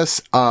watching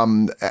this.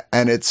 And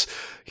it's,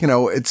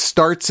 it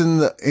starts in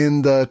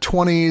the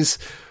 20s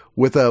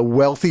with a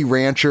wealthy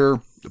rancher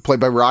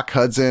played by Rock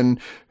Hudson,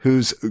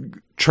 who's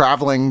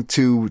traveling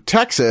to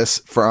Texas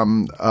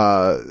from,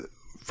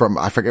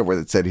 I forget where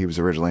it said he was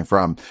originally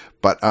from,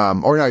 but,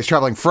 he's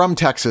traveling from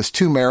Texas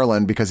to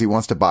Maryland because he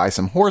wants to buy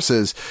some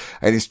horses,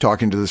 and he's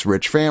talking to this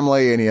rich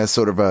family, and he has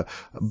sort of a,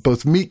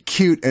 both meet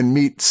cute and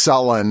meet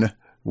sullen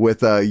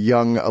with a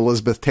young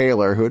Elizabeth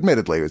Taylor, who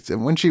admittedly,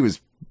 when she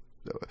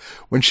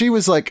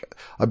was like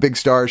a big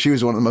star, she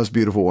was one of the most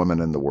beautiful women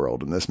in the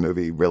world, and this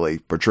movie really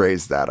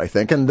portrays that, I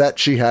think, and that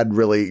she had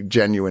really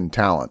genuine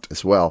talent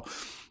as well.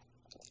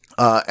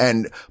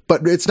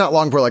 But it's not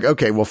long for like,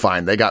 okay, well,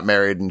 fine. They got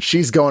married and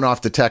she's going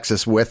off to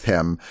Texas with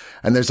him.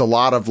 And there's a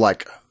lot of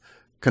like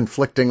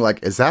conflicting,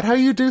 like, is that how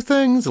you do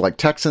things? Like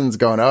Texans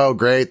going, oh,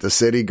 great. The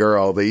city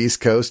girl, the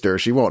East Coaster,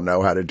 she won't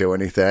know how to do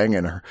anything.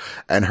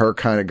 And her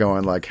kind of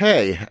going like,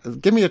 hey,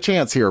 give me a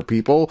chance here,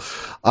 people.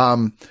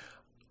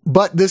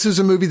 But this is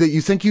a movie that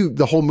you think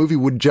the whole movie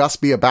would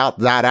just be about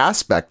that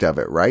aspect of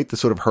it, right? The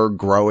sort of her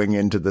growing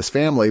into this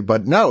family.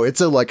 But no,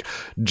 it's a like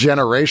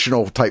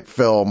generational type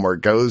film where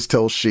it goes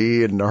till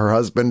she and her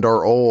husband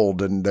are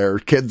old and their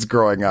kids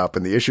growing up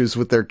and the issues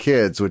with their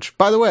kids, which,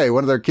 by the way,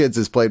 one of their kids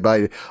is played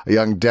by a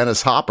young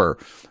Dennis Hopper,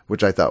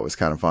 which I thought was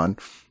kind of fun.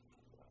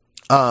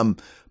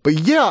 But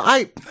yeah,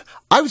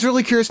 I was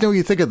really curious to know what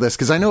you think of this,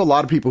 because I know a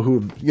lot of people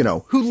who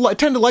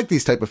tend to like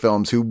these type of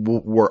films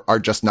who are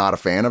just not a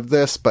fan of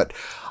this, but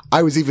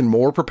I was even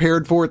more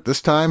prepared for it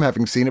this time,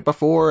 having seen it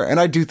before. And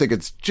I do think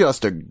it's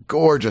just a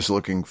gorgeous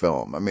looking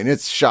film. I mean,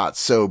 it's shot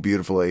so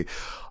beautifully.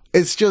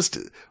 It's just,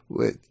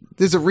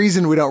 there's a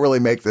reason we don't really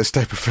make this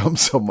type of film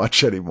so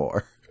much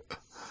anymore.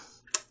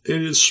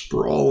 It is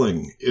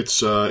sprawling. It's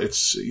they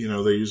use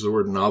the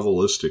word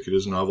novelistic. It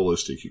is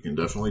novelistic. You can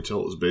definitely tell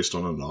it was based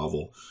on a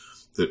novel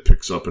that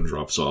picks up and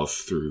drops off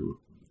through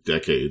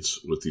decades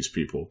with these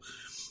people.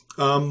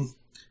 I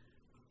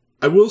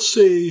will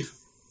say,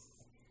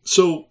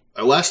 so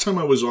last time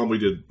I was on, we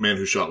did Man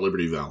Who Shot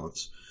Liberty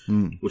Valance,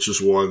 which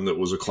is one that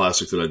was a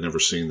classic that I'd never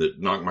seen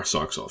that knocked my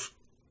socks off.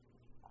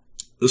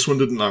 This one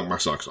didn't knock my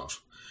socks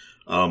off.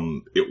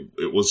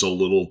 It was a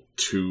little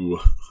too,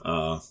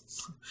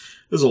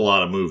 there's a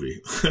lot of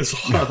movie. There's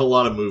a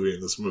lot of movie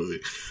in this movie.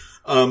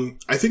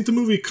 I think the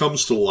movie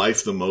comes to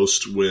life the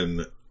most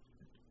when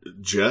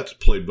Jet,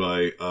 played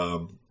by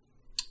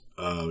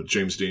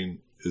James Dean,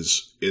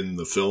 is in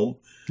the film.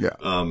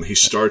 Yeah. He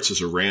starts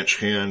as a ranch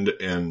hand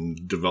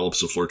and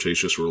develops a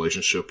flirtatious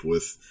relationship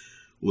with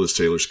Liz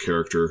Taylor's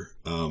character,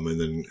 and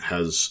then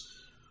has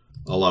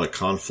a lot of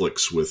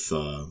conflicts with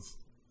our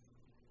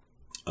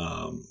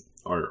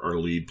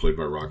lead, played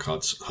by Rock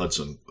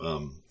Hudson.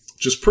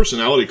 Just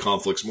personality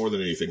conflicts more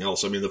than anything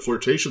else. I mean, the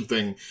flirtation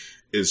thing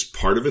is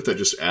part of it that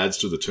just adds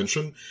to the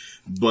tension,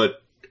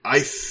 but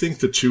I think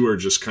the two are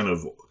just kind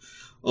of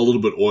a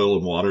little bit oil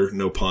and water,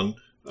 no pun.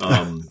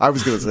 I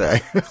was going to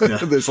say, yeah.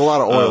 There's a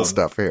lot of oil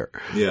stuff here.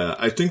 Yeah,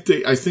 I think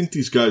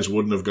these guys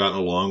wouldn't have gotten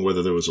along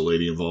whether there was a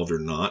lady involved or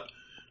not.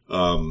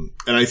 And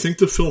I think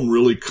the film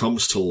really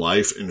comes to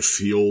life and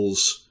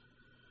feels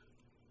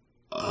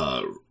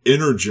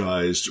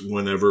energized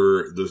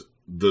whenever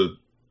the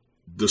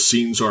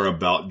scenes are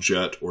about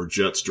Jet or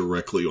Jet's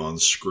directly on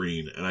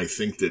screen. And I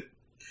think that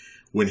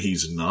when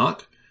he's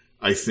not,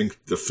 I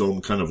think the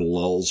film kind of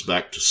lulls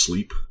back to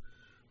sleep.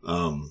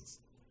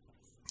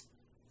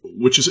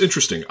 Which is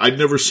interesting. I'd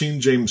never seen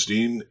James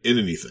Dean in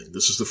anything.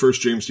 This is the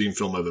first James Dean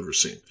film I've ever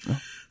seen.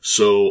 Oh.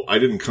 So I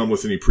didn't come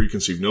with any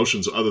preconceived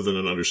notions other than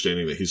an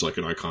understanding that he's like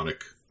an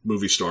iconic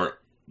movie star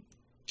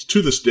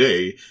to this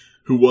day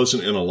who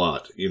wasn't in a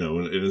lot,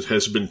 and it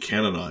has been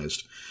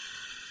canonized.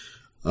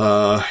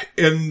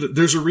 And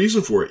there's a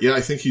reason for it. Yeah,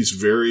 I think he's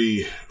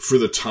for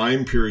the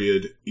time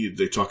period,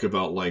 they talk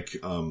about like,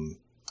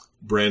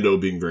 Brando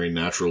being very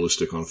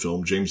naturalistic on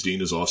film. James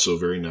Dean is also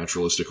very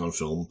naturalistic on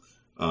film.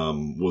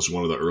 Was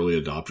one of the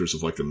early adopters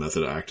of like the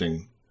method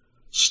acting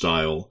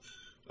style.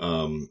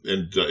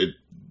 It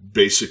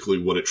basically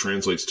what it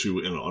translates to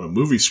on a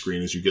movie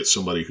screen is you get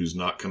somebody who's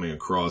not coming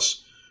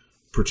across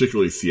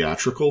particularly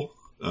theatrical.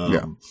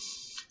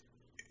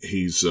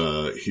 He's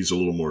a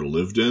little more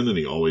lived in, and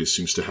he always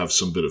seems to have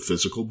some bit of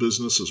physical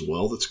business as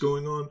well that's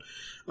going on.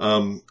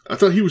 I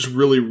thought he was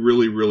really,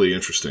 really, really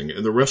interesting,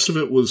 and the rest of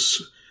it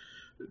was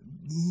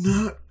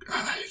not.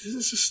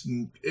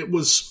 It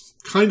was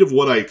kind of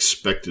what I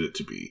expected it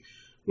to be,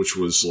 which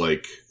was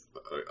like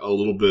a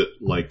little bit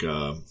like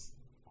I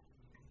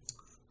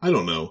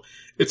don't know.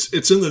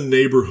 It's in the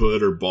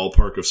neighborhood or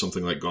ballpark of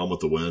something like Gone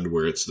with the Wind,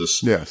 where it's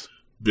this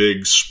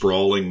big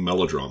sprawling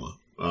melodrama.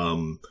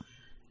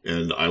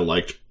 And I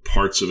liked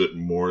parts of it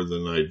more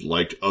than I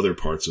liked other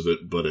parts of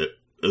it, but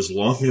as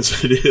long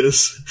as it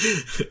is,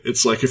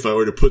 it's like if I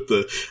were to put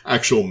the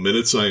actual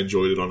minutes I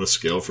enjoyed it on a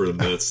scale for the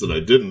minutes that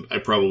I didn't, I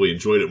probably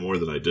enjoyed it more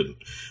than I didn't.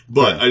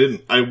 But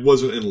I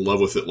wasn't in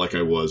love with it like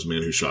I was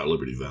Man Who Shot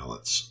Liberty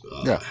Valance,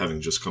 having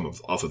just come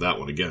off of that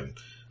one again.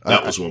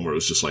 That was one where it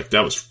was just like,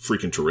 that was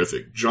freaking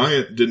terrific.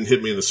 Giant didn't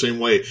hit me in the same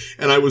way,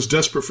 and I was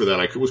desperate for that.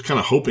 I was kind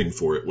of hoping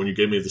for it when you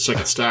gave me the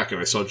second stack, and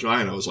I saw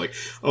Giant. I was like,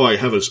 oh, I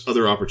have this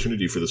other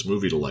opportunity for this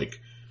movie to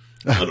like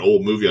an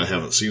old movie I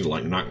haven't seen to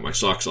like knock my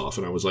socks off.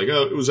 And I was like,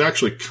 oh, it was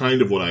actually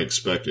kind of what I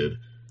expected,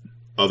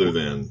 other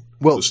than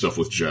the stuff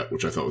with Jet,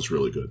 which I thought was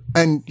really good.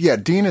 And yeah,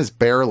 Dean is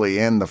barely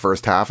in the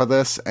first half of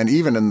this, and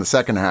even in the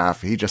second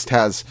half, he just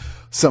has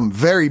some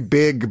very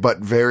big but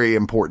very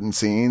important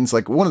scenes.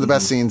 Like one of the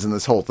best scenes in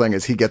this whole thing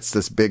is he gets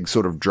this big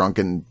sort of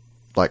drunken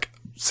like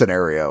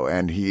scenario,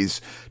 and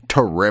he's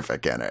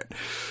terrific in it.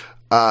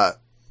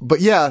 But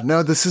yeah,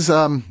 no, this is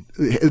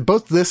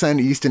both this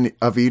and East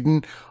of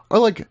Eden are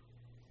like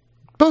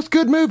both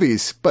good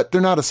movies, but they're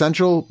not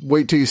essential.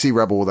 Wait till you see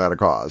Rebel Without a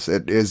Cause.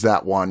 It is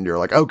that one you're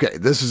like, okay,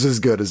 this is as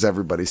good as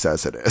everybody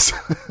says it is.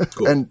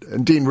 Cool.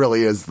 and Dean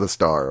really is the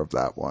star of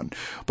that one.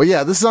 But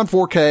yeah, this is on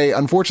 4K.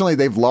 Unfortunately,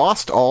 they've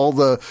lost all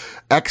the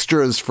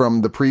extras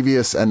from the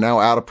previous and now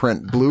out of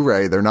print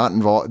Blu-ray. They're not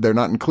involved. They're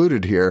not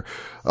included here.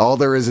 All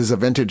there is a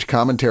vintage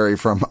commentary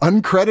from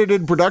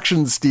uncredited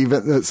production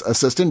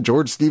assistant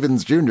George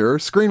Stevens Jr.,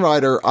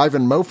 screenwriter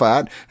Ivan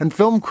Moffat, and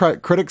film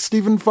critic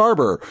Stephen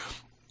Farber.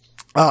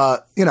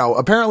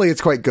 Apparently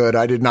it's quite good.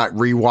 I did not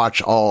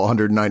rewatch all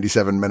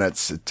 197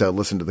 minutes to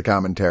listen to the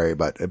commentary,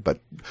 but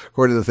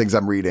according to the things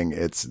I'm reading,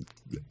 it's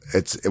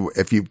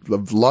if you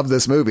love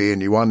this movie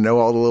and you want to know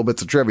all the little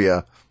bits of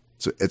trivia,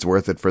 it's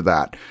worth it for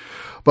that.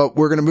 But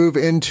we're going to move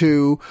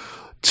into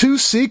two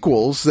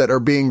sequels that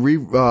are being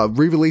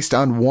re-released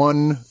on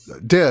one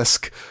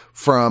disc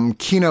from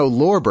Kino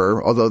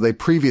Lorber, although they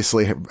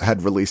previously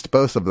had released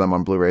both of them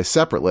on Blu-ray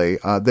separately.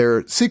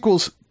 They're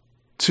sequels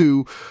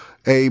to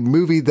a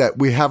movie that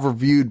we have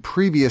reviewed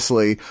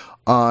previously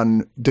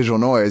on Digital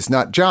Noise.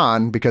 Not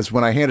John, because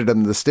when I handed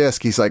him this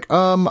disc, he's like,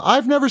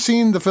 I've never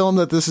seen the film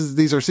that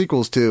these are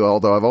sequels to,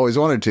 although I've always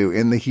wanted to,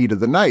 In the Heat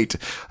of the Night,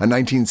 a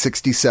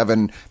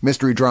 1967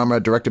 mystery drama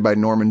directed by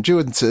Norman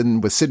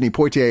Jewison with Sidney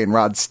Poitier and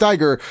Rod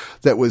Steiger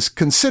that was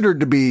considered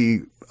to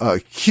be a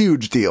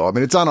huge deal. I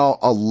mean, it's on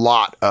a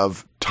lot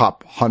of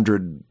top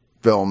 100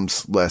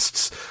 films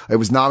lists. It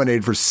was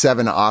nominated for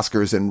 7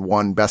 Oscars and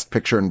won Best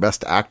Picture and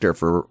Best Actor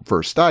for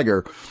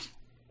Steiger.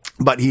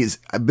 But he's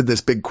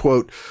this big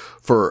quote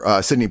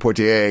for Sidney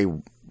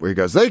Poitier where he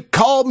goes, "They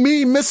call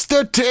me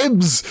Mr.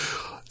 Tibbs."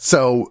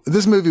 So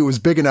this movie was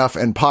big enough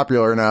and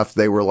popular enough.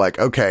 They were like,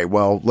 okay,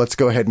 well, let's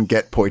go ahead and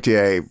get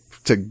Poitier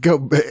to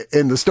go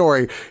in the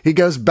story. He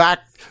goes back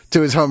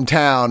to his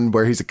hometown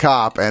where he's a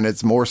cop, and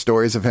it's more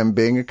stories of him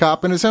being a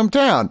cop in his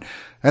hometown.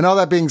 And all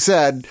that being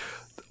said,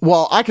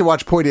 well, I can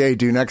watch Poitier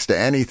do next to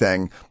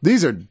anything.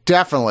 These are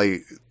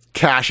definitely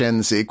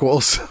cash-in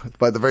sequels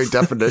by the very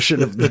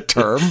definition of the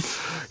term.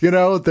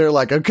 They're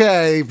like,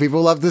 okay,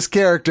 people love this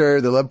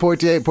character. They love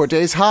Poitier.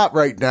 Poitier's hot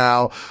right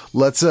now.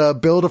 Let's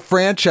build a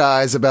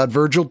franchise about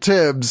Virgil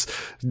Tibbs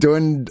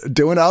doing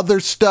other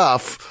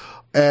stuff.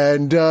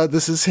 And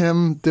this is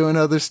him doing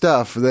other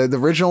stuff. The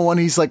original one,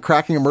 he's like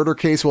cracking a murder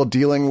case while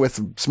dealing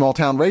with small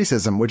town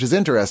racism, which is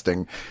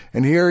interesting.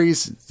 And here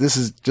this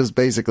is just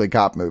basically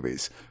cop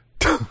movies.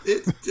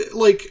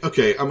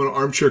 Okay, I'm going to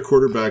armchair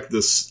quarterback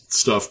this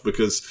stuff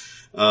because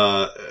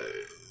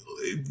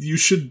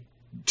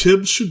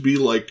Tibbs should be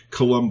like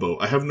Columbo.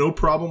 I have no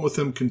problem with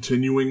him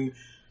continuing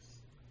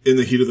In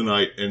the Heat of the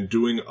Night and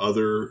doing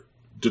other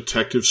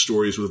detective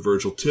stories with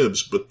Virgil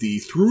Tibbs, but the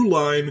through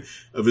line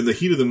of In the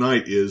Heat of the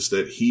Night is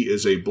that he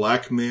is a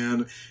black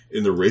man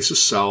in the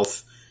racist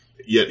South,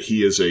 yet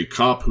he is a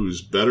cop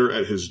who's better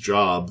at his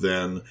job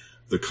than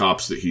the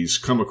cops that he's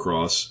come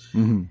across.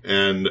 Mm-hmm.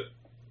 And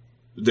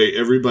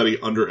everybody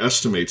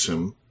underestimates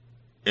him,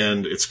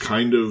 and it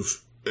kind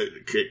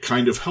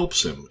of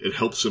helps him. It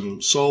helps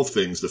him solve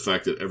things, the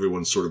fact that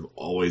everyone sort of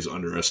always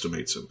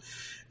underestimates him.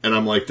 And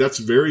I'm like, that's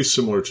very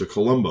similar to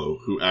Columbo,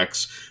 who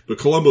acts, but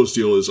Columbo's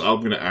deal is I'm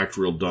going to act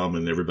real dumb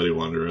and everybody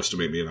will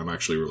underestimate me and I'm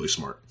actually really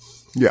smart.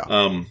 Yeah.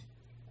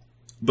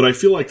 But I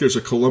feel like there's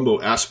a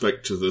Columbo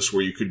aspect to this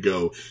where you could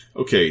go,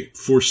 okay,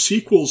 for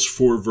sequels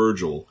for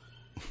Virgil,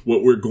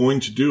 what we're going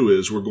to do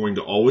is we're going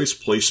to always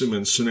place him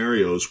in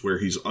scenarios where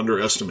he's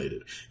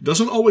underestimated. It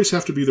doesn't always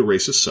have to be the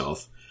racist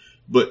South,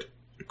 but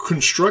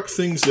construct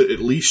things that at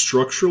least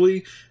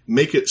structurally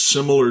make it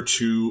similar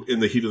to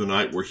In the Heat of the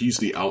Night, where he's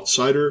the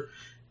outsider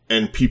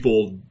and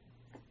people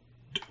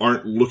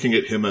aren't looking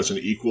at him as an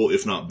equal,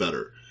 if not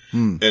better.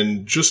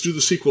 And just do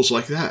the sequels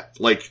like that.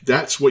 Like,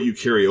 that's what you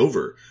carry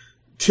over.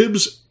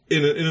 Tibbs,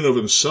 in and of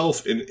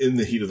himself, in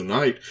The Heat of the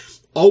Night,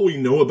 all we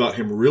know about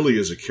him really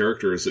as a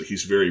character is that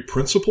he's very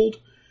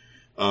principled.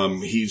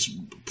 He's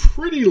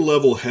pretty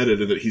level-headed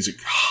in that he's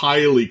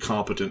highly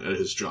competent at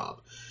his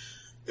job.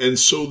 And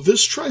so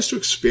this tries to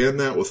expand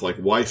that with, like,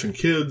 wife and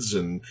kids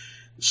and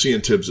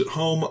seeing Tibbs at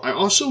home. I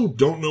also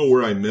don't know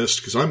where I missed,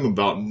 because I'm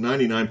about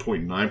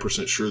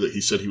 99.9% sure that he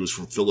said he was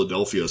from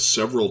Philadelphia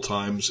several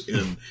times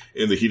in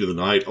The Heat of the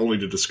Night, only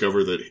to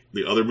discover that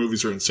the other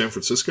movies are in San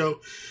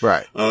Francisco.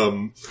 Right.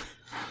 And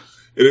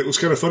it was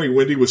kind of funny.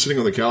 Wendy was sitting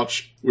on the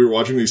couch. We were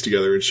watching these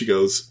together, and she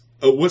goes,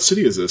 "Oh, what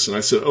city is this?" And I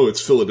said, "Oh, it's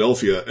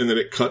Philadelphia." And then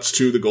it cuts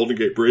to the Golden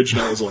Gate Bridge,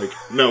 and I was like,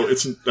 "No,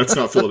 that's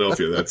not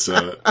Philadelphia. That's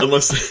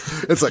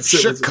unless it's like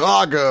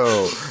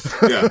Chicago."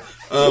 Yeah.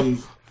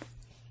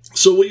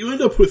 So what you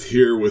end up with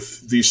here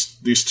with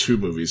these two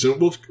movies, and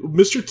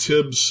Mr.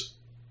 Tibbs,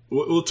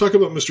 we'll talk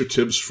about Mr.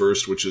 Tibbs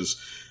first, which is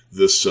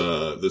this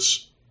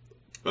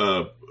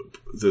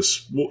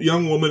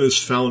young woman is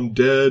found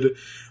dead.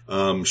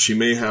 She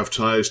may have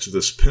ties to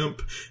this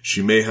pimp.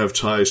 She may have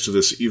ties to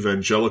this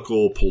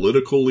evangelical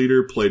political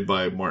leader played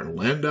by Martin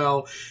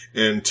Landau.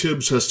 And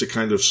Tibbs has to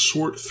kind of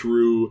sort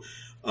through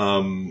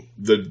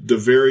the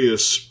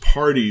various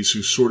parties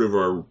who sort of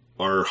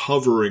are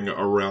hovering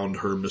around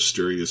her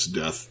mysterious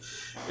death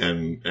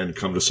and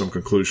come to some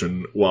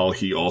conclusion, while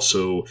he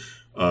also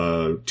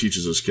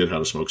teaches his kid how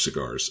to smoke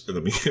cigars in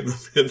the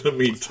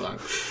meantime.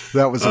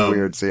 That was a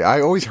weird scene.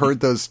 I always heard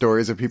those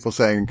stories of people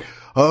saying,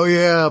 "Oh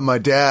yeah, my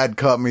dad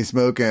caught me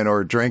smoking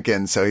or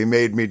drinking, so he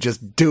made me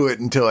just do it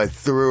until I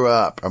threw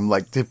up." I'm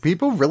like, do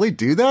people really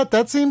do that?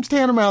 That seems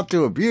tantamount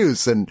to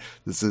abuse, and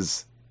this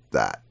is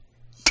that.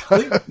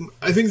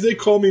 I think They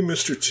Call Me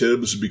Mr.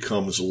 Tibbs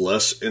becomes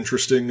less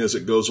interesting as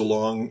it goes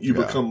along. You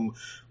become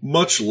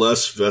much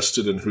less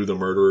vested in who the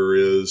murderer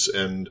is,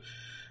 and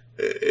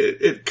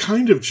it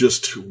kind of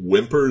just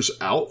whimpers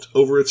out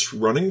over its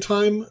running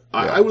time.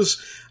 Yeah. I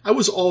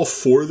was all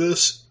for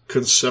this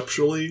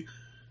conceptually,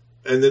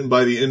 and then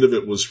by the end of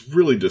it was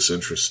really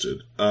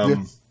disinterested.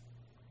 And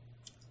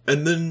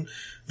then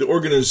the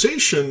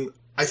organization,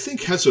 I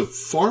think, has a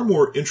far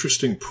more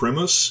interesting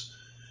premise,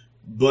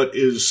 but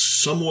is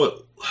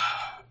somewhat...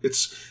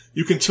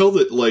 you can tell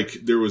that, like,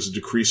 there was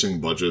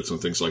decreasing budgets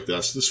and things like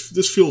that. So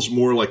this feels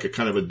more like a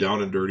kind of a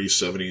down and dirty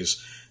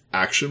 70s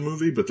action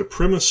movie, but the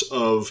premise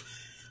of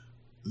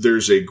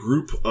there's a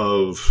group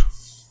of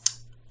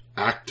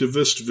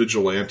activist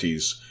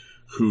vigilantes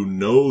who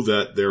know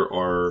that there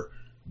are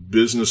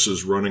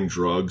businesses running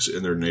drugs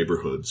in their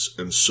neighborhoods,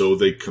 and so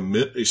they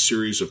commit a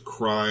series of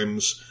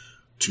crimes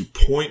to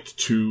point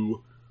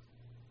to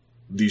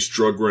these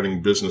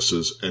drug-running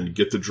businesses and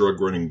get the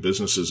drug-running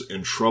businesses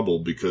in trouble,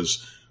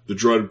 because the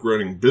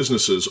drug-running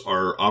businesses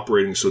are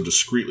operating so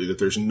discreetly that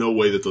there's no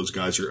way that those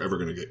guys are ever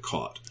going to get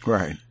caught.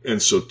 Right.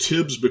 And so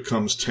Tibbs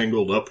becomes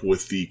tangled up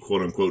with the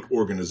quote-unquote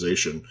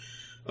organization.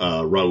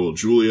 Raul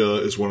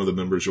Julia is one of the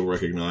members you'll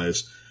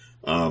recognize.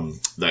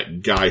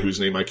 That guy whose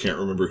name I can't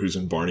remember, who's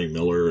in Barney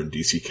Miller and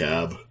DC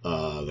Cab,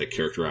 that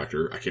character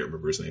actor, I can't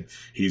remember his name.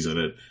 He's in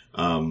it.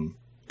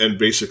 And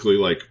basically,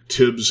 like,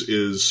 Tibbs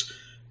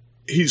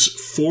he's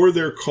for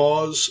their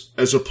cause.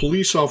 As a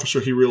police officer,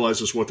 he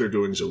realizes what they're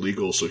doing is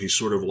illegal, so he's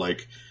sort of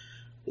like,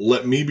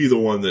 let me be the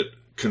one that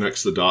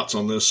connects the dots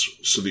on this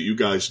so that you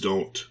guys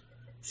don't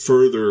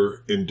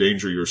further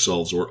endanger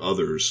yourselves or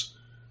others,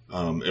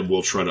 and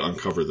we'll try to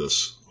uncover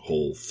this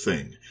whole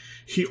thing.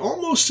 He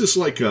almost is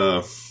like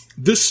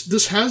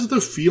this has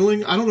the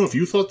feeling, I don't know if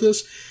you thought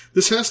this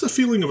has the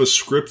feeling of a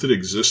script that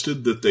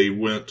existed that they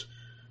went,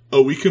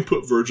 oh, we can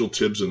put Virgil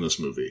Tibbs in this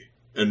movie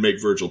and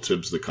make Virgil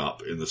Tibbs the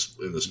cop in this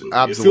movie.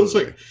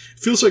 Absolutely. It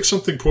feels like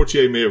something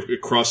Portier may have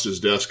crossed his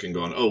desk and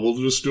gone, oh,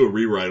 we'll just do a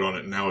rewrite on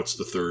it, and now it's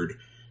the third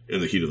In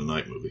the Heat of the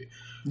Night movie.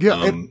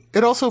 Yeah,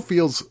 it also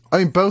feels, I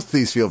mean, both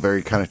these feel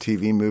very kind of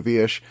TV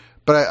movie-ish,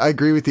 but I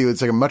agree with you.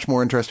 It's like a much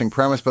more interesting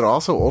premise, but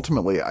also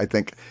ultimately, I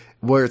think,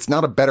 where it's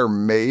not a better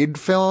made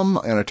film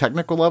on a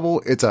technical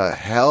level, it's a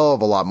hell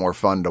of a lot more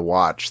fun to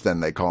watch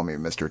than They Call Me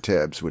Mr.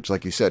 Tibbs, which,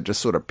 like you said,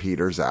 just sort of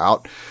peters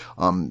out.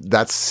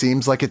 That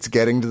seems like it's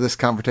getting to this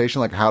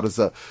confrontation. Like, how does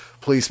the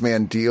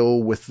policeman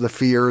deal with the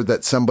fear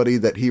that somebody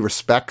that he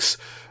respects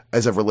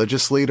as a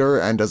religious leader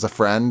and as a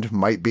friend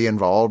might be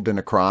involved in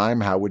a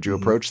crime? How would you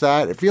approach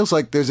that? It feels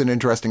like there's an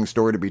interesting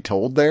story to be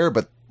told there,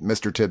 but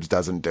Mr. Tibbs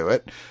doesn't do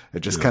it. It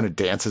just kind of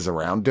dances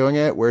around doing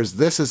it. Whereas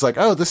this is like,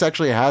 oh, this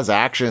actually has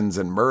actions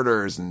and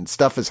murders and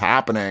stuff is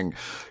happening.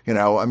 You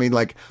know, I mean,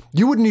 like,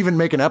 you wouldn't even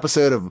make an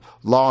episode of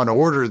Law and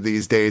Order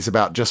these days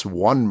about just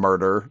one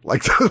murder.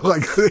 Like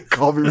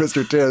Call Me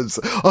Mr. Tibbs.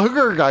 A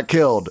hooker got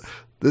killed.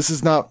 This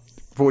is not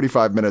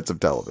 45 minutes of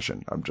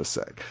television. I'm just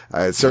saying.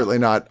 It's certainly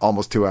not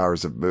almost 2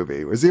 hours of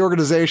movie. Whereas the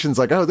organization's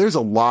like, oh, there's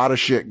a lot of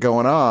shit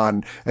going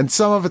on, and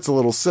some of it's a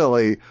little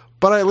silly,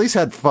 but I at least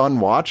had fun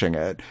watching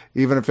it,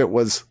 even if it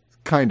was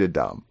kind of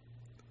dumb.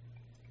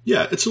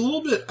 Yeah, it's a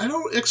little bit,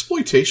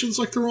 exploitation's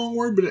like the wrong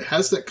word, but it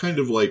has that kind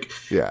of like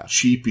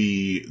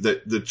cheapy,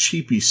 the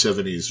cheapy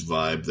 70s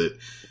vibe that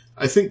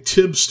I think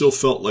Tibbs still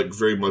felt like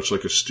very much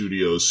like a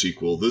studio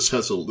sequel. This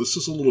is a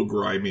little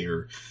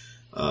grimier.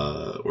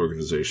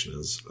 Organization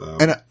is.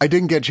 And I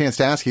didn't get a chance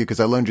to ask you because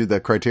I loaned you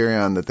the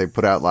Criterion that they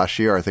put out last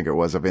year, I think it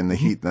was, of In the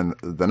Heat and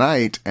the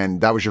Night,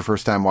 and that was your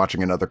first time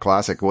watching another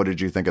classic. What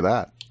did you think of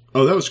that?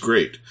 Oh, that was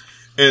great.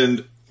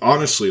 And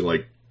honestly,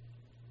 like,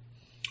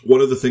 one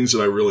of the things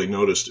that I really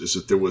noticed is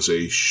that there was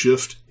a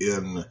shift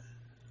in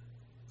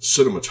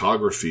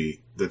cinematography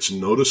that's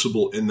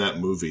noticeable in that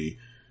movie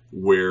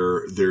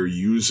where they're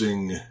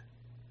using...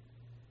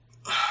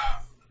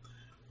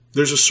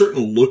 There's a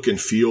certain look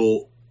and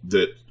feel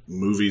that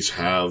movies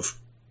have,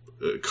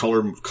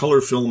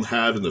 color film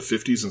had in the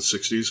 50s and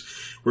 60s,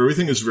 where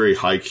everything is very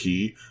high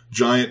key.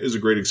 Giant is a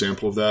great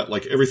example of that.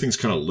 Like, everything's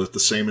kind of lit the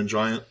same in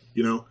Giant,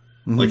 you know?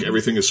 Mm-hmm. Like,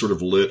 everything is sort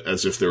of lit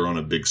as if they're on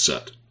a big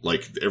set.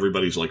 Like,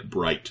 everybody's, like,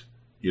 bright,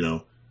 you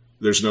know?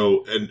 There's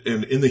no... And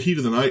In the Heat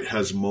of the Night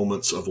has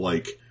moments of,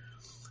 like,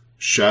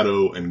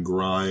 shadow and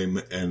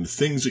grime and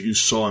things that you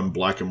saw in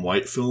black and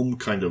white film,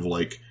 kind of,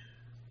 like,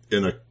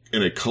 in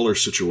a color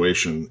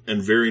situation,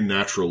 and very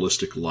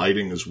naturalistic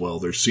lighting as well.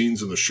 There's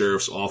scenes in the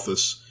sheriff's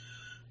office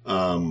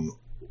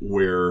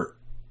where,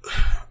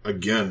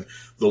 again,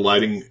 the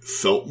lighting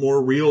felt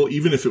more real,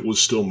 even if it was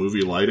still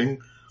movie lighting.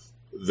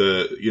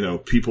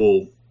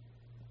 People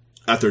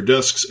at their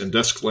desks and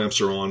desk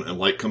lamps are on and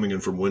light coming in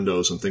from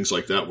windows and things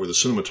like that, where the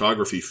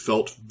cinematography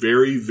felt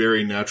very,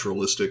 very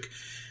naturalistic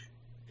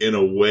in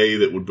a way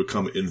that would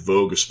become in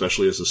vogue,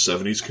 especially as the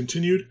 70s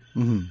continued.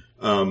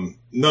 Mm-hmm.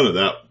 None of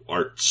that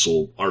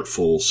artful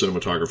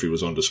cinematography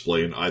was on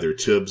display in either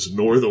Tibbs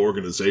nor the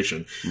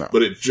organization. No.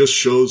 But it just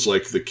shows,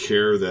 like, the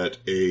care that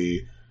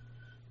the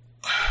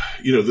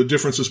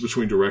differences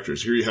between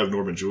directors. Here you have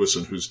Norman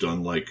Jewison,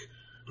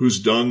 who's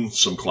done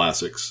some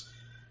classics,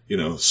 you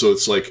know, so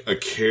it's like a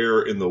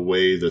care in the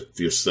way that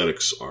the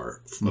aesthetics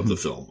are of the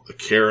film, a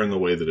care in the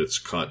way that it's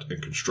cut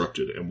and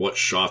constructed and what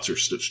shots are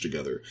stitched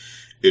together.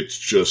 It's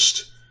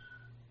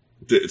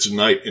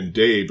night and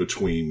day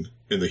between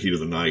In the Heat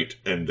of the Night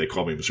and They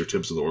Call Me Mr.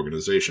 Tibbs of the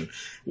organization.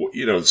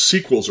 You know,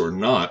 sequels or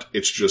not,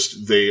 it's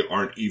just they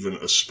aren't even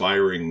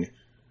aspiring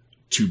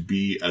to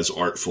be as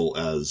artful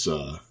as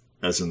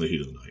In the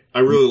Heat of the Night. I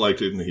really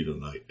liked it In the Heat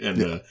of the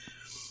Night.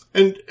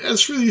 And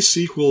as for these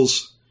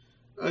sequels,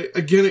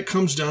 again, it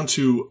comes down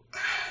to,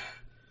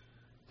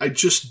 I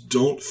just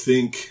don't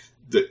think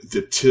that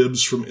the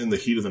Tibbs from In the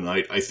Heat of the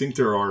Night, I think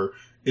there are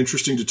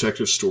interesting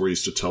detective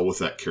stories to tell with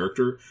that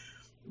character,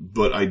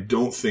 but I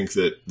don't think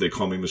that They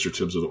Call Me Mr.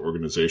 Tibbs of the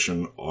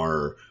organization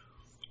are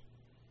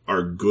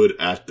good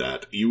at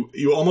that.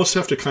 You almost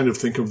have to kind of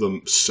think of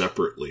them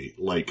separately,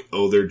 like,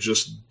 oh, they're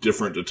just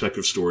different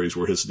detective stories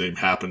where his name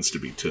happens to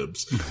be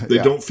Tibbs. They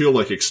don't feel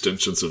like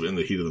extensions of In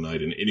the Heat of the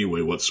Night in any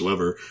way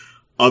whatsoever,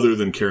 other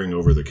than carrying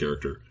over the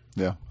character.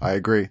 Yeah, I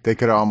agree. They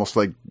could almost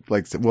well,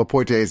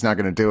 Poitier's not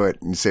going to do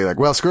it, and say like,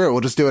 well, screw it,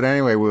 we'll just do it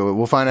anyway.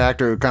 We'll find an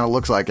actor who kind of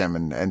looks like him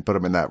and put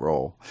him in that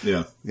role.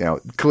 Yeah. You know,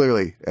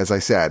 clearly, as I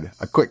said,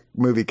 a quick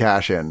movie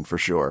cash in for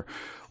sure.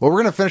 Well,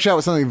 we're going to finish out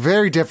with something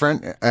very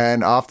different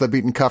and off the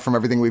beaten cuff from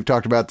everything we've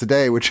talked about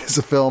today, which is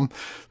a film,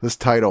 this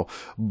title,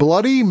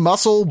 Bloody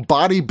Muscle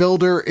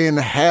Bodybuilder in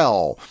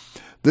Hell.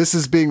 This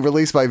is being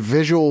released by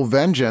Visual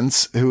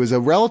Vengeance, who is a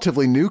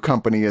relatively new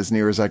company, as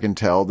near as I can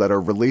tell, that are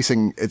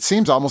releasing, it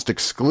seems almost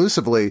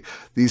exclusively,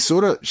 these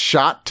sort of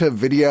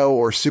shot-to-video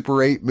or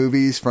Super 8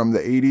 movies from the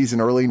 80s and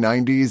early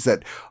 90s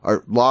that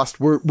are lost.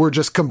 We're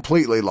just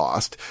completely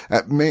lost.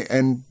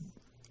 And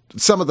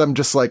some of them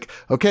just like,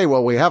 okay,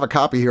 well, we have a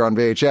copy here on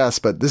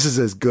VHS, but this is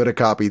as good a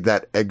copy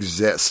that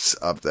exists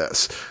of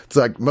this. It's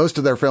like most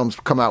of their films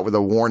come out with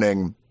a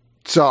warning.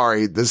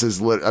 Sorry, this is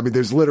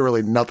there's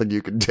literally nothing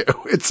you can do.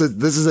 This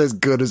is as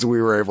good as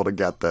we were able to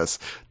get this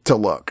to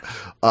look.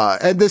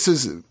 And this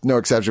is no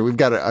exception. We've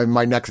got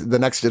the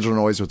next Digital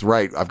Noise with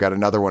Right. I've got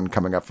another one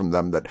coming up from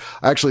them that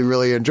I actually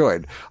really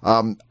enjoyed.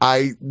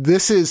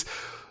 This is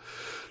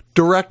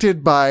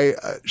directed by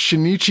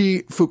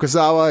Shinichi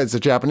Fukasawa. It's a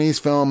Japanese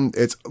film.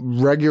 It's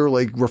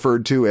regularly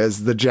referred to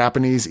as the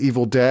Japanese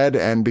Evil Dead,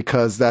 and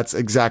because that's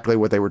exactly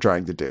what they were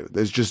trying to do.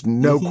 There's just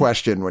no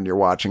question when you're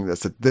watching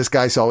this that this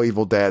guy saw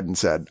Evil Dead and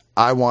said,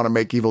 I want to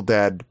make Evil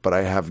Dead, but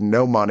I have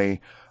no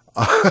money.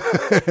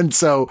 And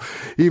so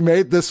he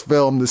made this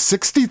film, the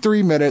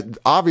 63-minute,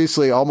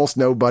 obviously almost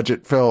no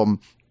budget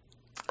film,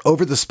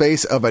 over the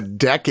space of a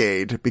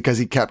decade, because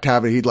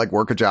he'd like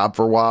work a job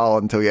for a while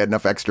until he had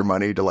enough extra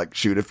money to like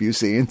shoot a few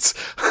scenes,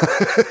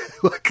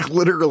 like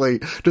literally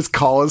just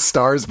call his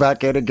stars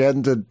back in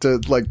again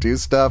to like do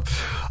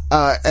stuff.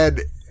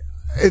 And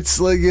it's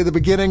like in the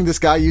beginning, this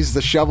guy uses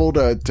the shovel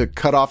to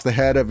cut off the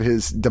head of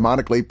his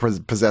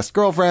demonically possessed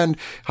girlfriend,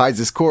 hides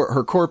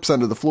her corpse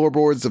under the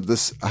floorboards of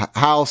this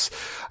house.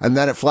 And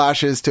then it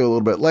flashes to a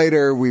little bit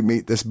later. We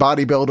meet this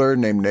bodybuilder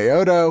named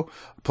Naoto,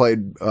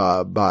 played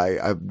by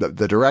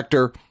the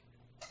director,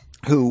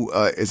 who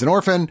is an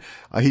orphan.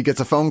 He gets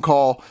a phone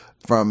call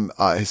from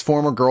his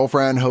former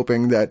girlfriend,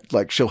 hoping that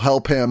like she'll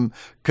help him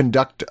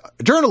conduct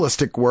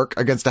journalistic work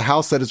against a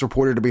house that is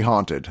reported to be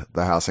haunted,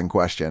 the house in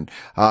question.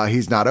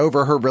 He's not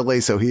over her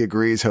really, so he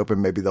agrees,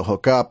 hoping maybe they'll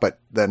hook up. But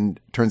then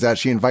turns out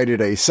she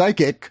invited a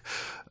psychic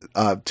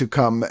to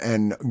come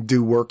and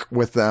do work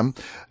with them.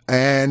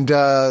 And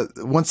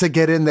once they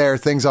get in there,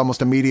 things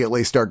almost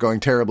immediately start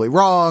going terribly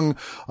wrong.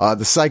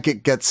 The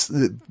psychic gets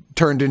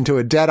turned into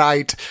a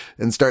deadite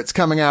and starts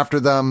coming after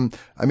them.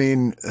 I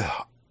mean,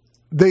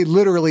 they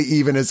literally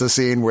even is a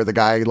scene where the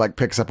guy like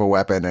picks up a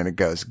weapon and it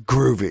goes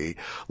groovy.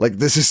 Like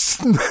this is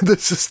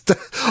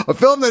a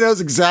film that knows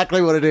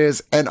exactly what it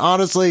is. And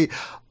honestly,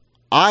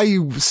 I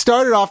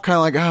started off kind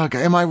of like, oh,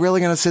 okay, am I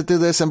really going to sit through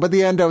this? And by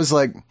the end, I was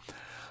like,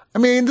 I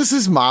mean, this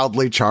is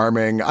mildly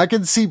charming. I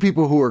can see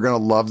people who are going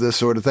to love this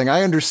sort of thing.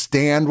 I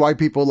understand why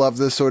people love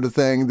this sort of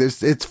thing.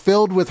 It's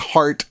filled with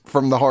heart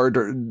from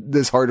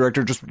this horror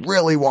director just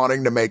really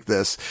wanting to make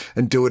this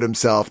and do it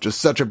himself. Just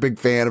such a big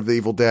fan of The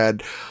Evil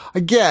Dead.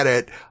 I get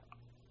it.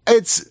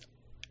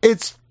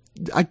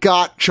 I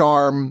got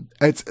charm.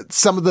 It's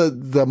some of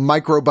the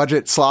micro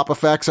budget slop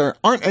effects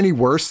aren't any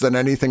worse than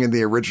anything in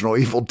the original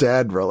Evil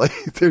Dead, really.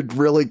 They're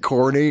really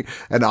corny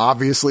and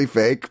obviously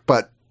fake,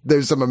 but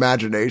there's some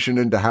imagination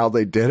into how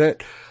they did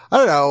it. I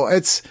don't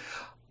know.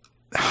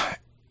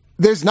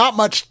 There's not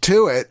much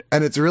to it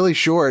and it's really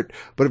short,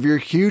 but if you're a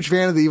huge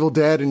fan of The Evil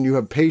Dead and you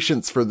have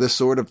patience for this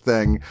sort of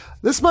thing,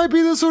 this might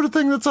be the sort of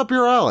thing that's up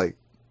your alley.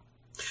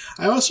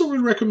 I also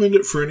would recommend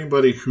it for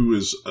anybody who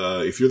is,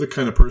 if you're the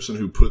kind of person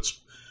who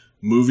puts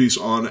movies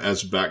on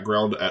as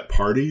background at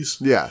parties.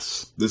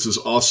 Yes. This is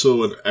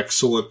also an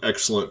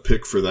excellent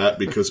pick for that,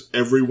 because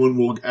everyone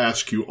will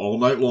ask you all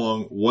night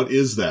long, what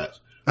is that?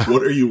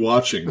 What are you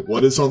watching?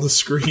 What is on the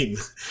screen?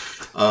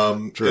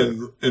 And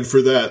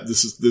for that,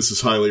 this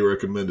is highly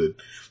recommended.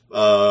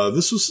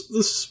 This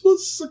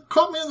was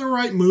caught me in the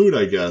right mood,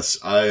 I guess.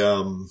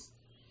 I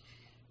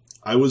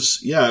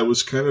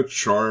was kind of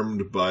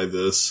charmed by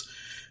this.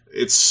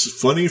 It's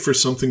funny for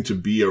something to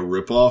be a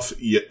ripoff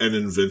yet and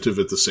inventive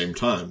at the same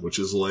time, which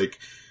is like,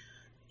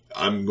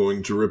 I'm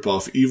going to rip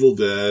off Evil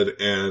Dead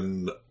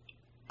and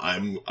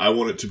I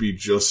want it to be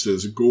just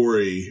as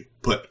gory,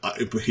 but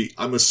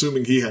I'm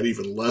assuming he had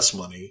even less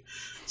money.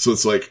 So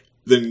it's like,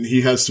 then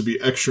he has to be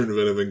extra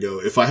inventive and go,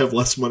 if I have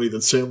less money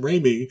than Sam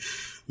Raimi,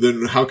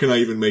 then how can I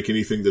even make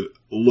anything that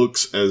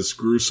looks as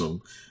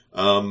gruesome?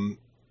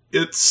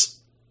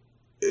 It's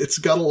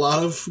got a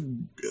lot of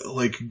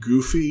like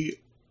goofy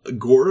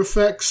gore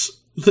effects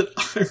that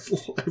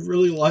I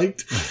really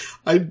liked.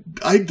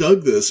 I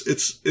dug this.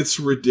 It's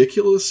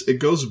ridiculous. It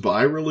goes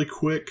by really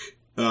quick.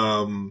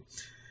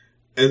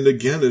 And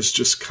again, it's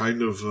just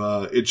kind of,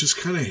 it just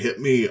kind of hit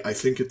me. I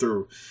think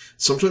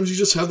sometimes you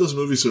just have those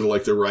movies that are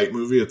like the right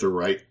movie at the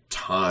right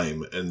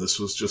time. And this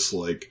was just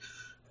like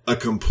a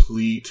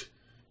complete,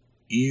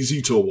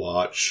 easy to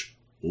watch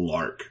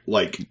lark.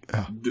 Like,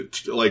 I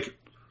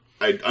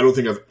don't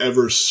think I've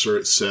ever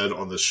said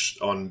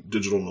on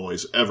Digital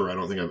Noise ever. I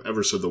don't think I've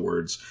ever said the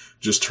words,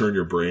 just turn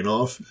your brain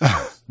off.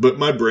 But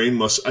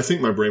I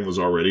think my brain was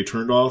already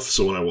turned off.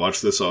 So when I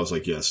watched this, I was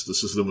like, yes,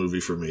 this is the movie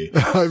for me.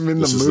 I'm in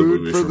the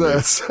mood for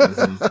this.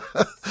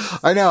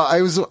 Mm-hmm. I know.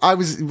 I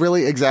was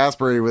really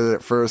exasperated with it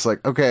at first.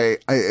 Like, okay,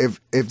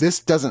 if this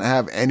doesn't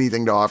have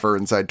anything to offer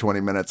inside 20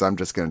 minutes, I'm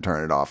just going to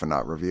turn it off and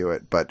not review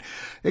it. But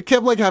it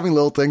kept like having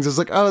little things. It's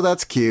like, oh,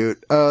 that's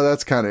cute. Oh,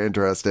 that's kind of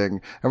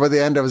interesting. And by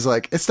the end, I was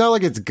like, it's not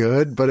like it's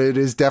good, but it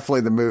is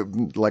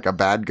definitely like a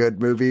bad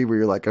good movie where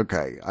you're like,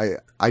 okay,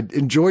 I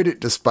enjoyed it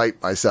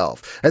despite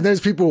myself. And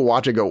there's people who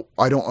watch it go,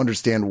 I don't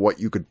understand what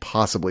you could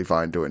possibly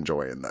find to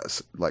enjoy in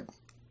this. Like,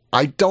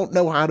 I don't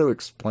know how to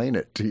explain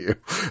it to you.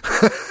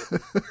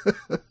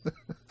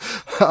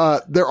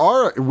 There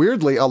are,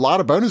 weirdly, a lot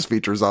of bonus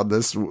features on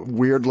this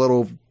weird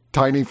little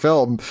tiny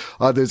film.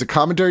 There's a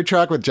commentary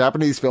track with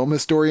Japanese film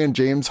historian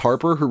James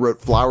Harper, who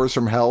wrote Flowers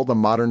from Hell, the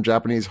modern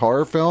Japanese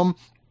horror film.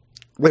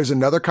 There's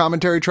another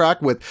commentary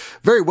track with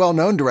very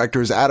well-known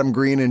directors, Adam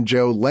Green and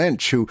Joe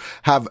Lynch, who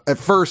have at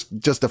first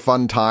just a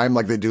fun time.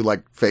 Like they do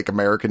like fake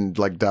American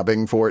like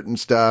dubbing for it and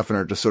stuff and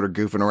are just sort of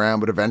goofing around,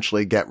 but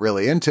eventually get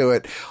really into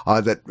it.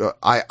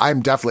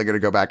 I'm definitely going to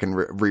go back and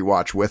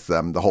rewatch with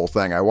them the whole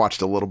thing. I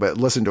watched a little bit,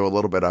 listened to a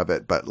little bit of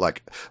it, but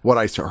like what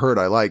I heard,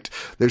 I liked.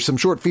 There's some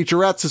short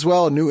featurettes as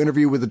well. A new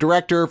interview with the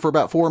director for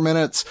about 4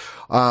 minutes,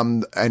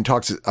 and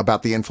talks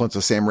about the influence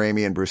of Sam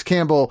Raimi and Bruce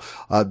Campbell.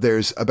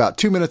 There's about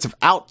 2 minutes of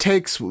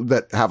outtakes effects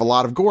that have a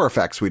lot of gore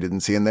effects we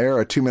didn't see in there.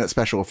 A 2-minute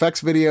special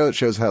effects video that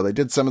shows how they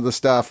did some of the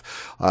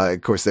stuff.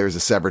 Of course, there's a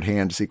severed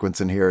hand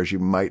sequence in here, as you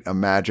might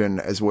imagine,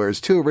 as well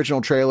as 2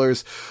 original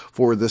trailers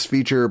for this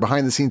feature,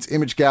 behind the scenes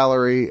image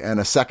gallery, and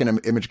a second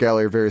image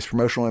gallery of various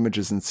promotional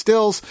images and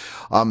stills.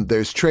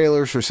 There's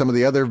trailers for some of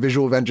the other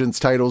Visual Vengeance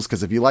titles,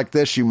 because if you like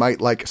this, you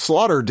might like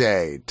Slaughter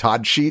Day,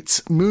 Todd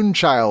Sheets'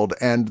 Moonchild,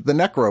 and The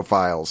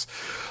Necrophiles.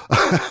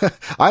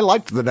 I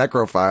liked The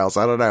Necrophiles.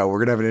 I don't know. We're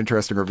going to have an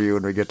interesting review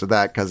when we get to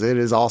that, because it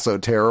is also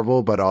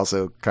terrible, but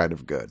also kind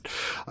of good.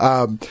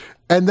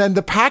 And then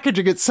the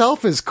packaging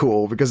itself is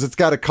cool because it's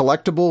got a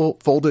collectible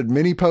folded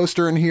mini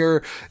poster in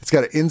here. It's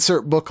got an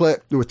insert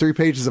booklet with 3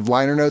 pages of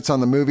liner notes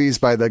on the movies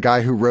by the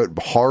guy who wrote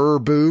Horror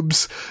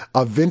Boobs,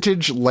 a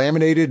vintage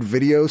laminated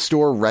video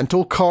store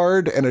rental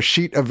card, and a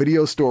sheet of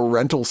video store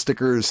rental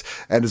stickers,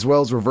 and as well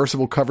as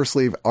reversible cover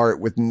sleeve art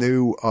with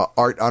new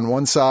art on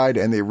one side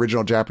and the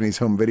original Japanese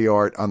home video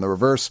art on the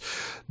reverse.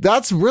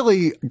 That's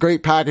really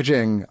great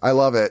packaging. I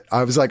love it.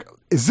 I was like,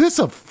 is this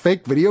a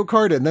fake video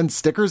card and then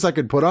stickers I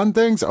could put on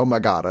things? Oh my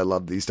God, I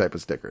love these type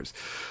of stickers.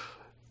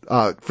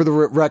 For the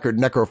record,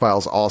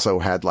 Necrophiles also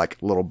had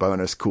like little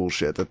bonus cool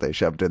shit that they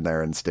shoved in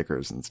there and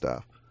stickers and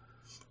stuff.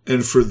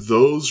 And for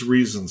those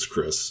reasons,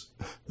 Chris,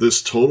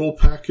 this total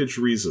package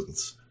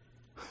reasons,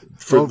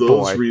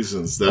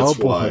 reasons, that's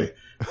why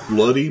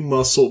Bloody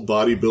Muscle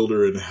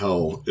Bodybuilder in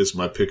Hell is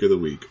my pick of the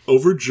week.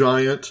 Over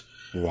Giant,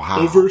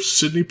 over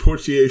Sidney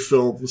Poitier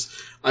films.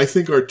 I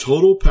think our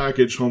total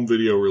package home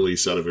video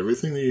release out of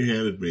everything that you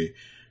handed me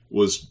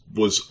was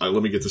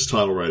let me get this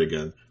title right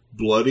again.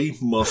 Bloody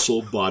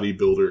Muscle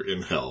Bodybuilder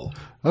in Hell.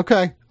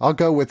 Okay, I'll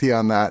go with you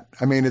on that.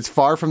 I mean, it's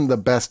far from the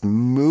best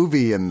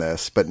movie in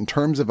this, but in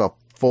terms of a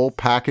full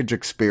package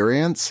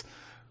experience,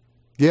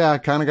 yeah, I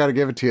kind of got to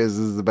give it to you as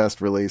this is the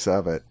best release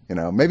of it. You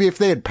know, maybe if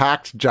they had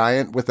packed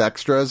Giant with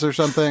extras or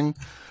something,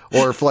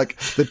 or if like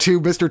the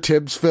 2 Mr.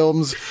 Tibbs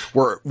films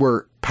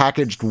were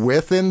packaged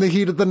with In the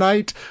Heat of the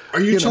Night.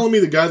 Are you telling me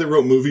the guy that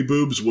wrote Movie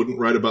Boobs wouldn't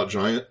write about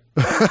Giant?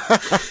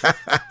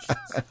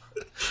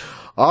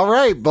 All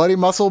right, Bloody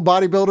Muscle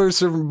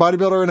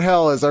Bodybuilder in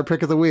Hell is our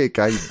pick of the week.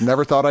 I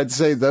never thought I'd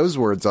say those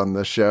words on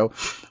this show.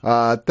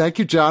 Thank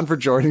you, John, for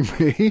joining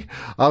me.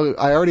 I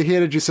already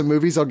handed you some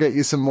movies. I'll get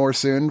you some more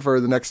soon for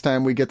the next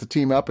time we get to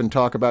team up and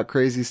talk about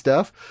crazy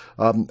stuff.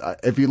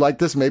 If you like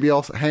this, maybe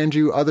I'll hand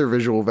you other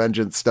Visual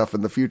Vengeance stuff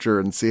in the future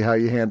and see how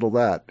you handle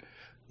that.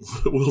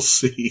 We'll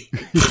see.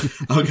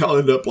 I'll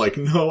end up like,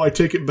 no, I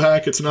take it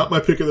back. It's not my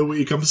pick of the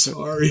week. I'm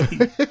sorry.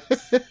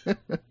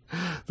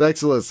 Thanks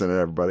for listening,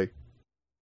 everybody.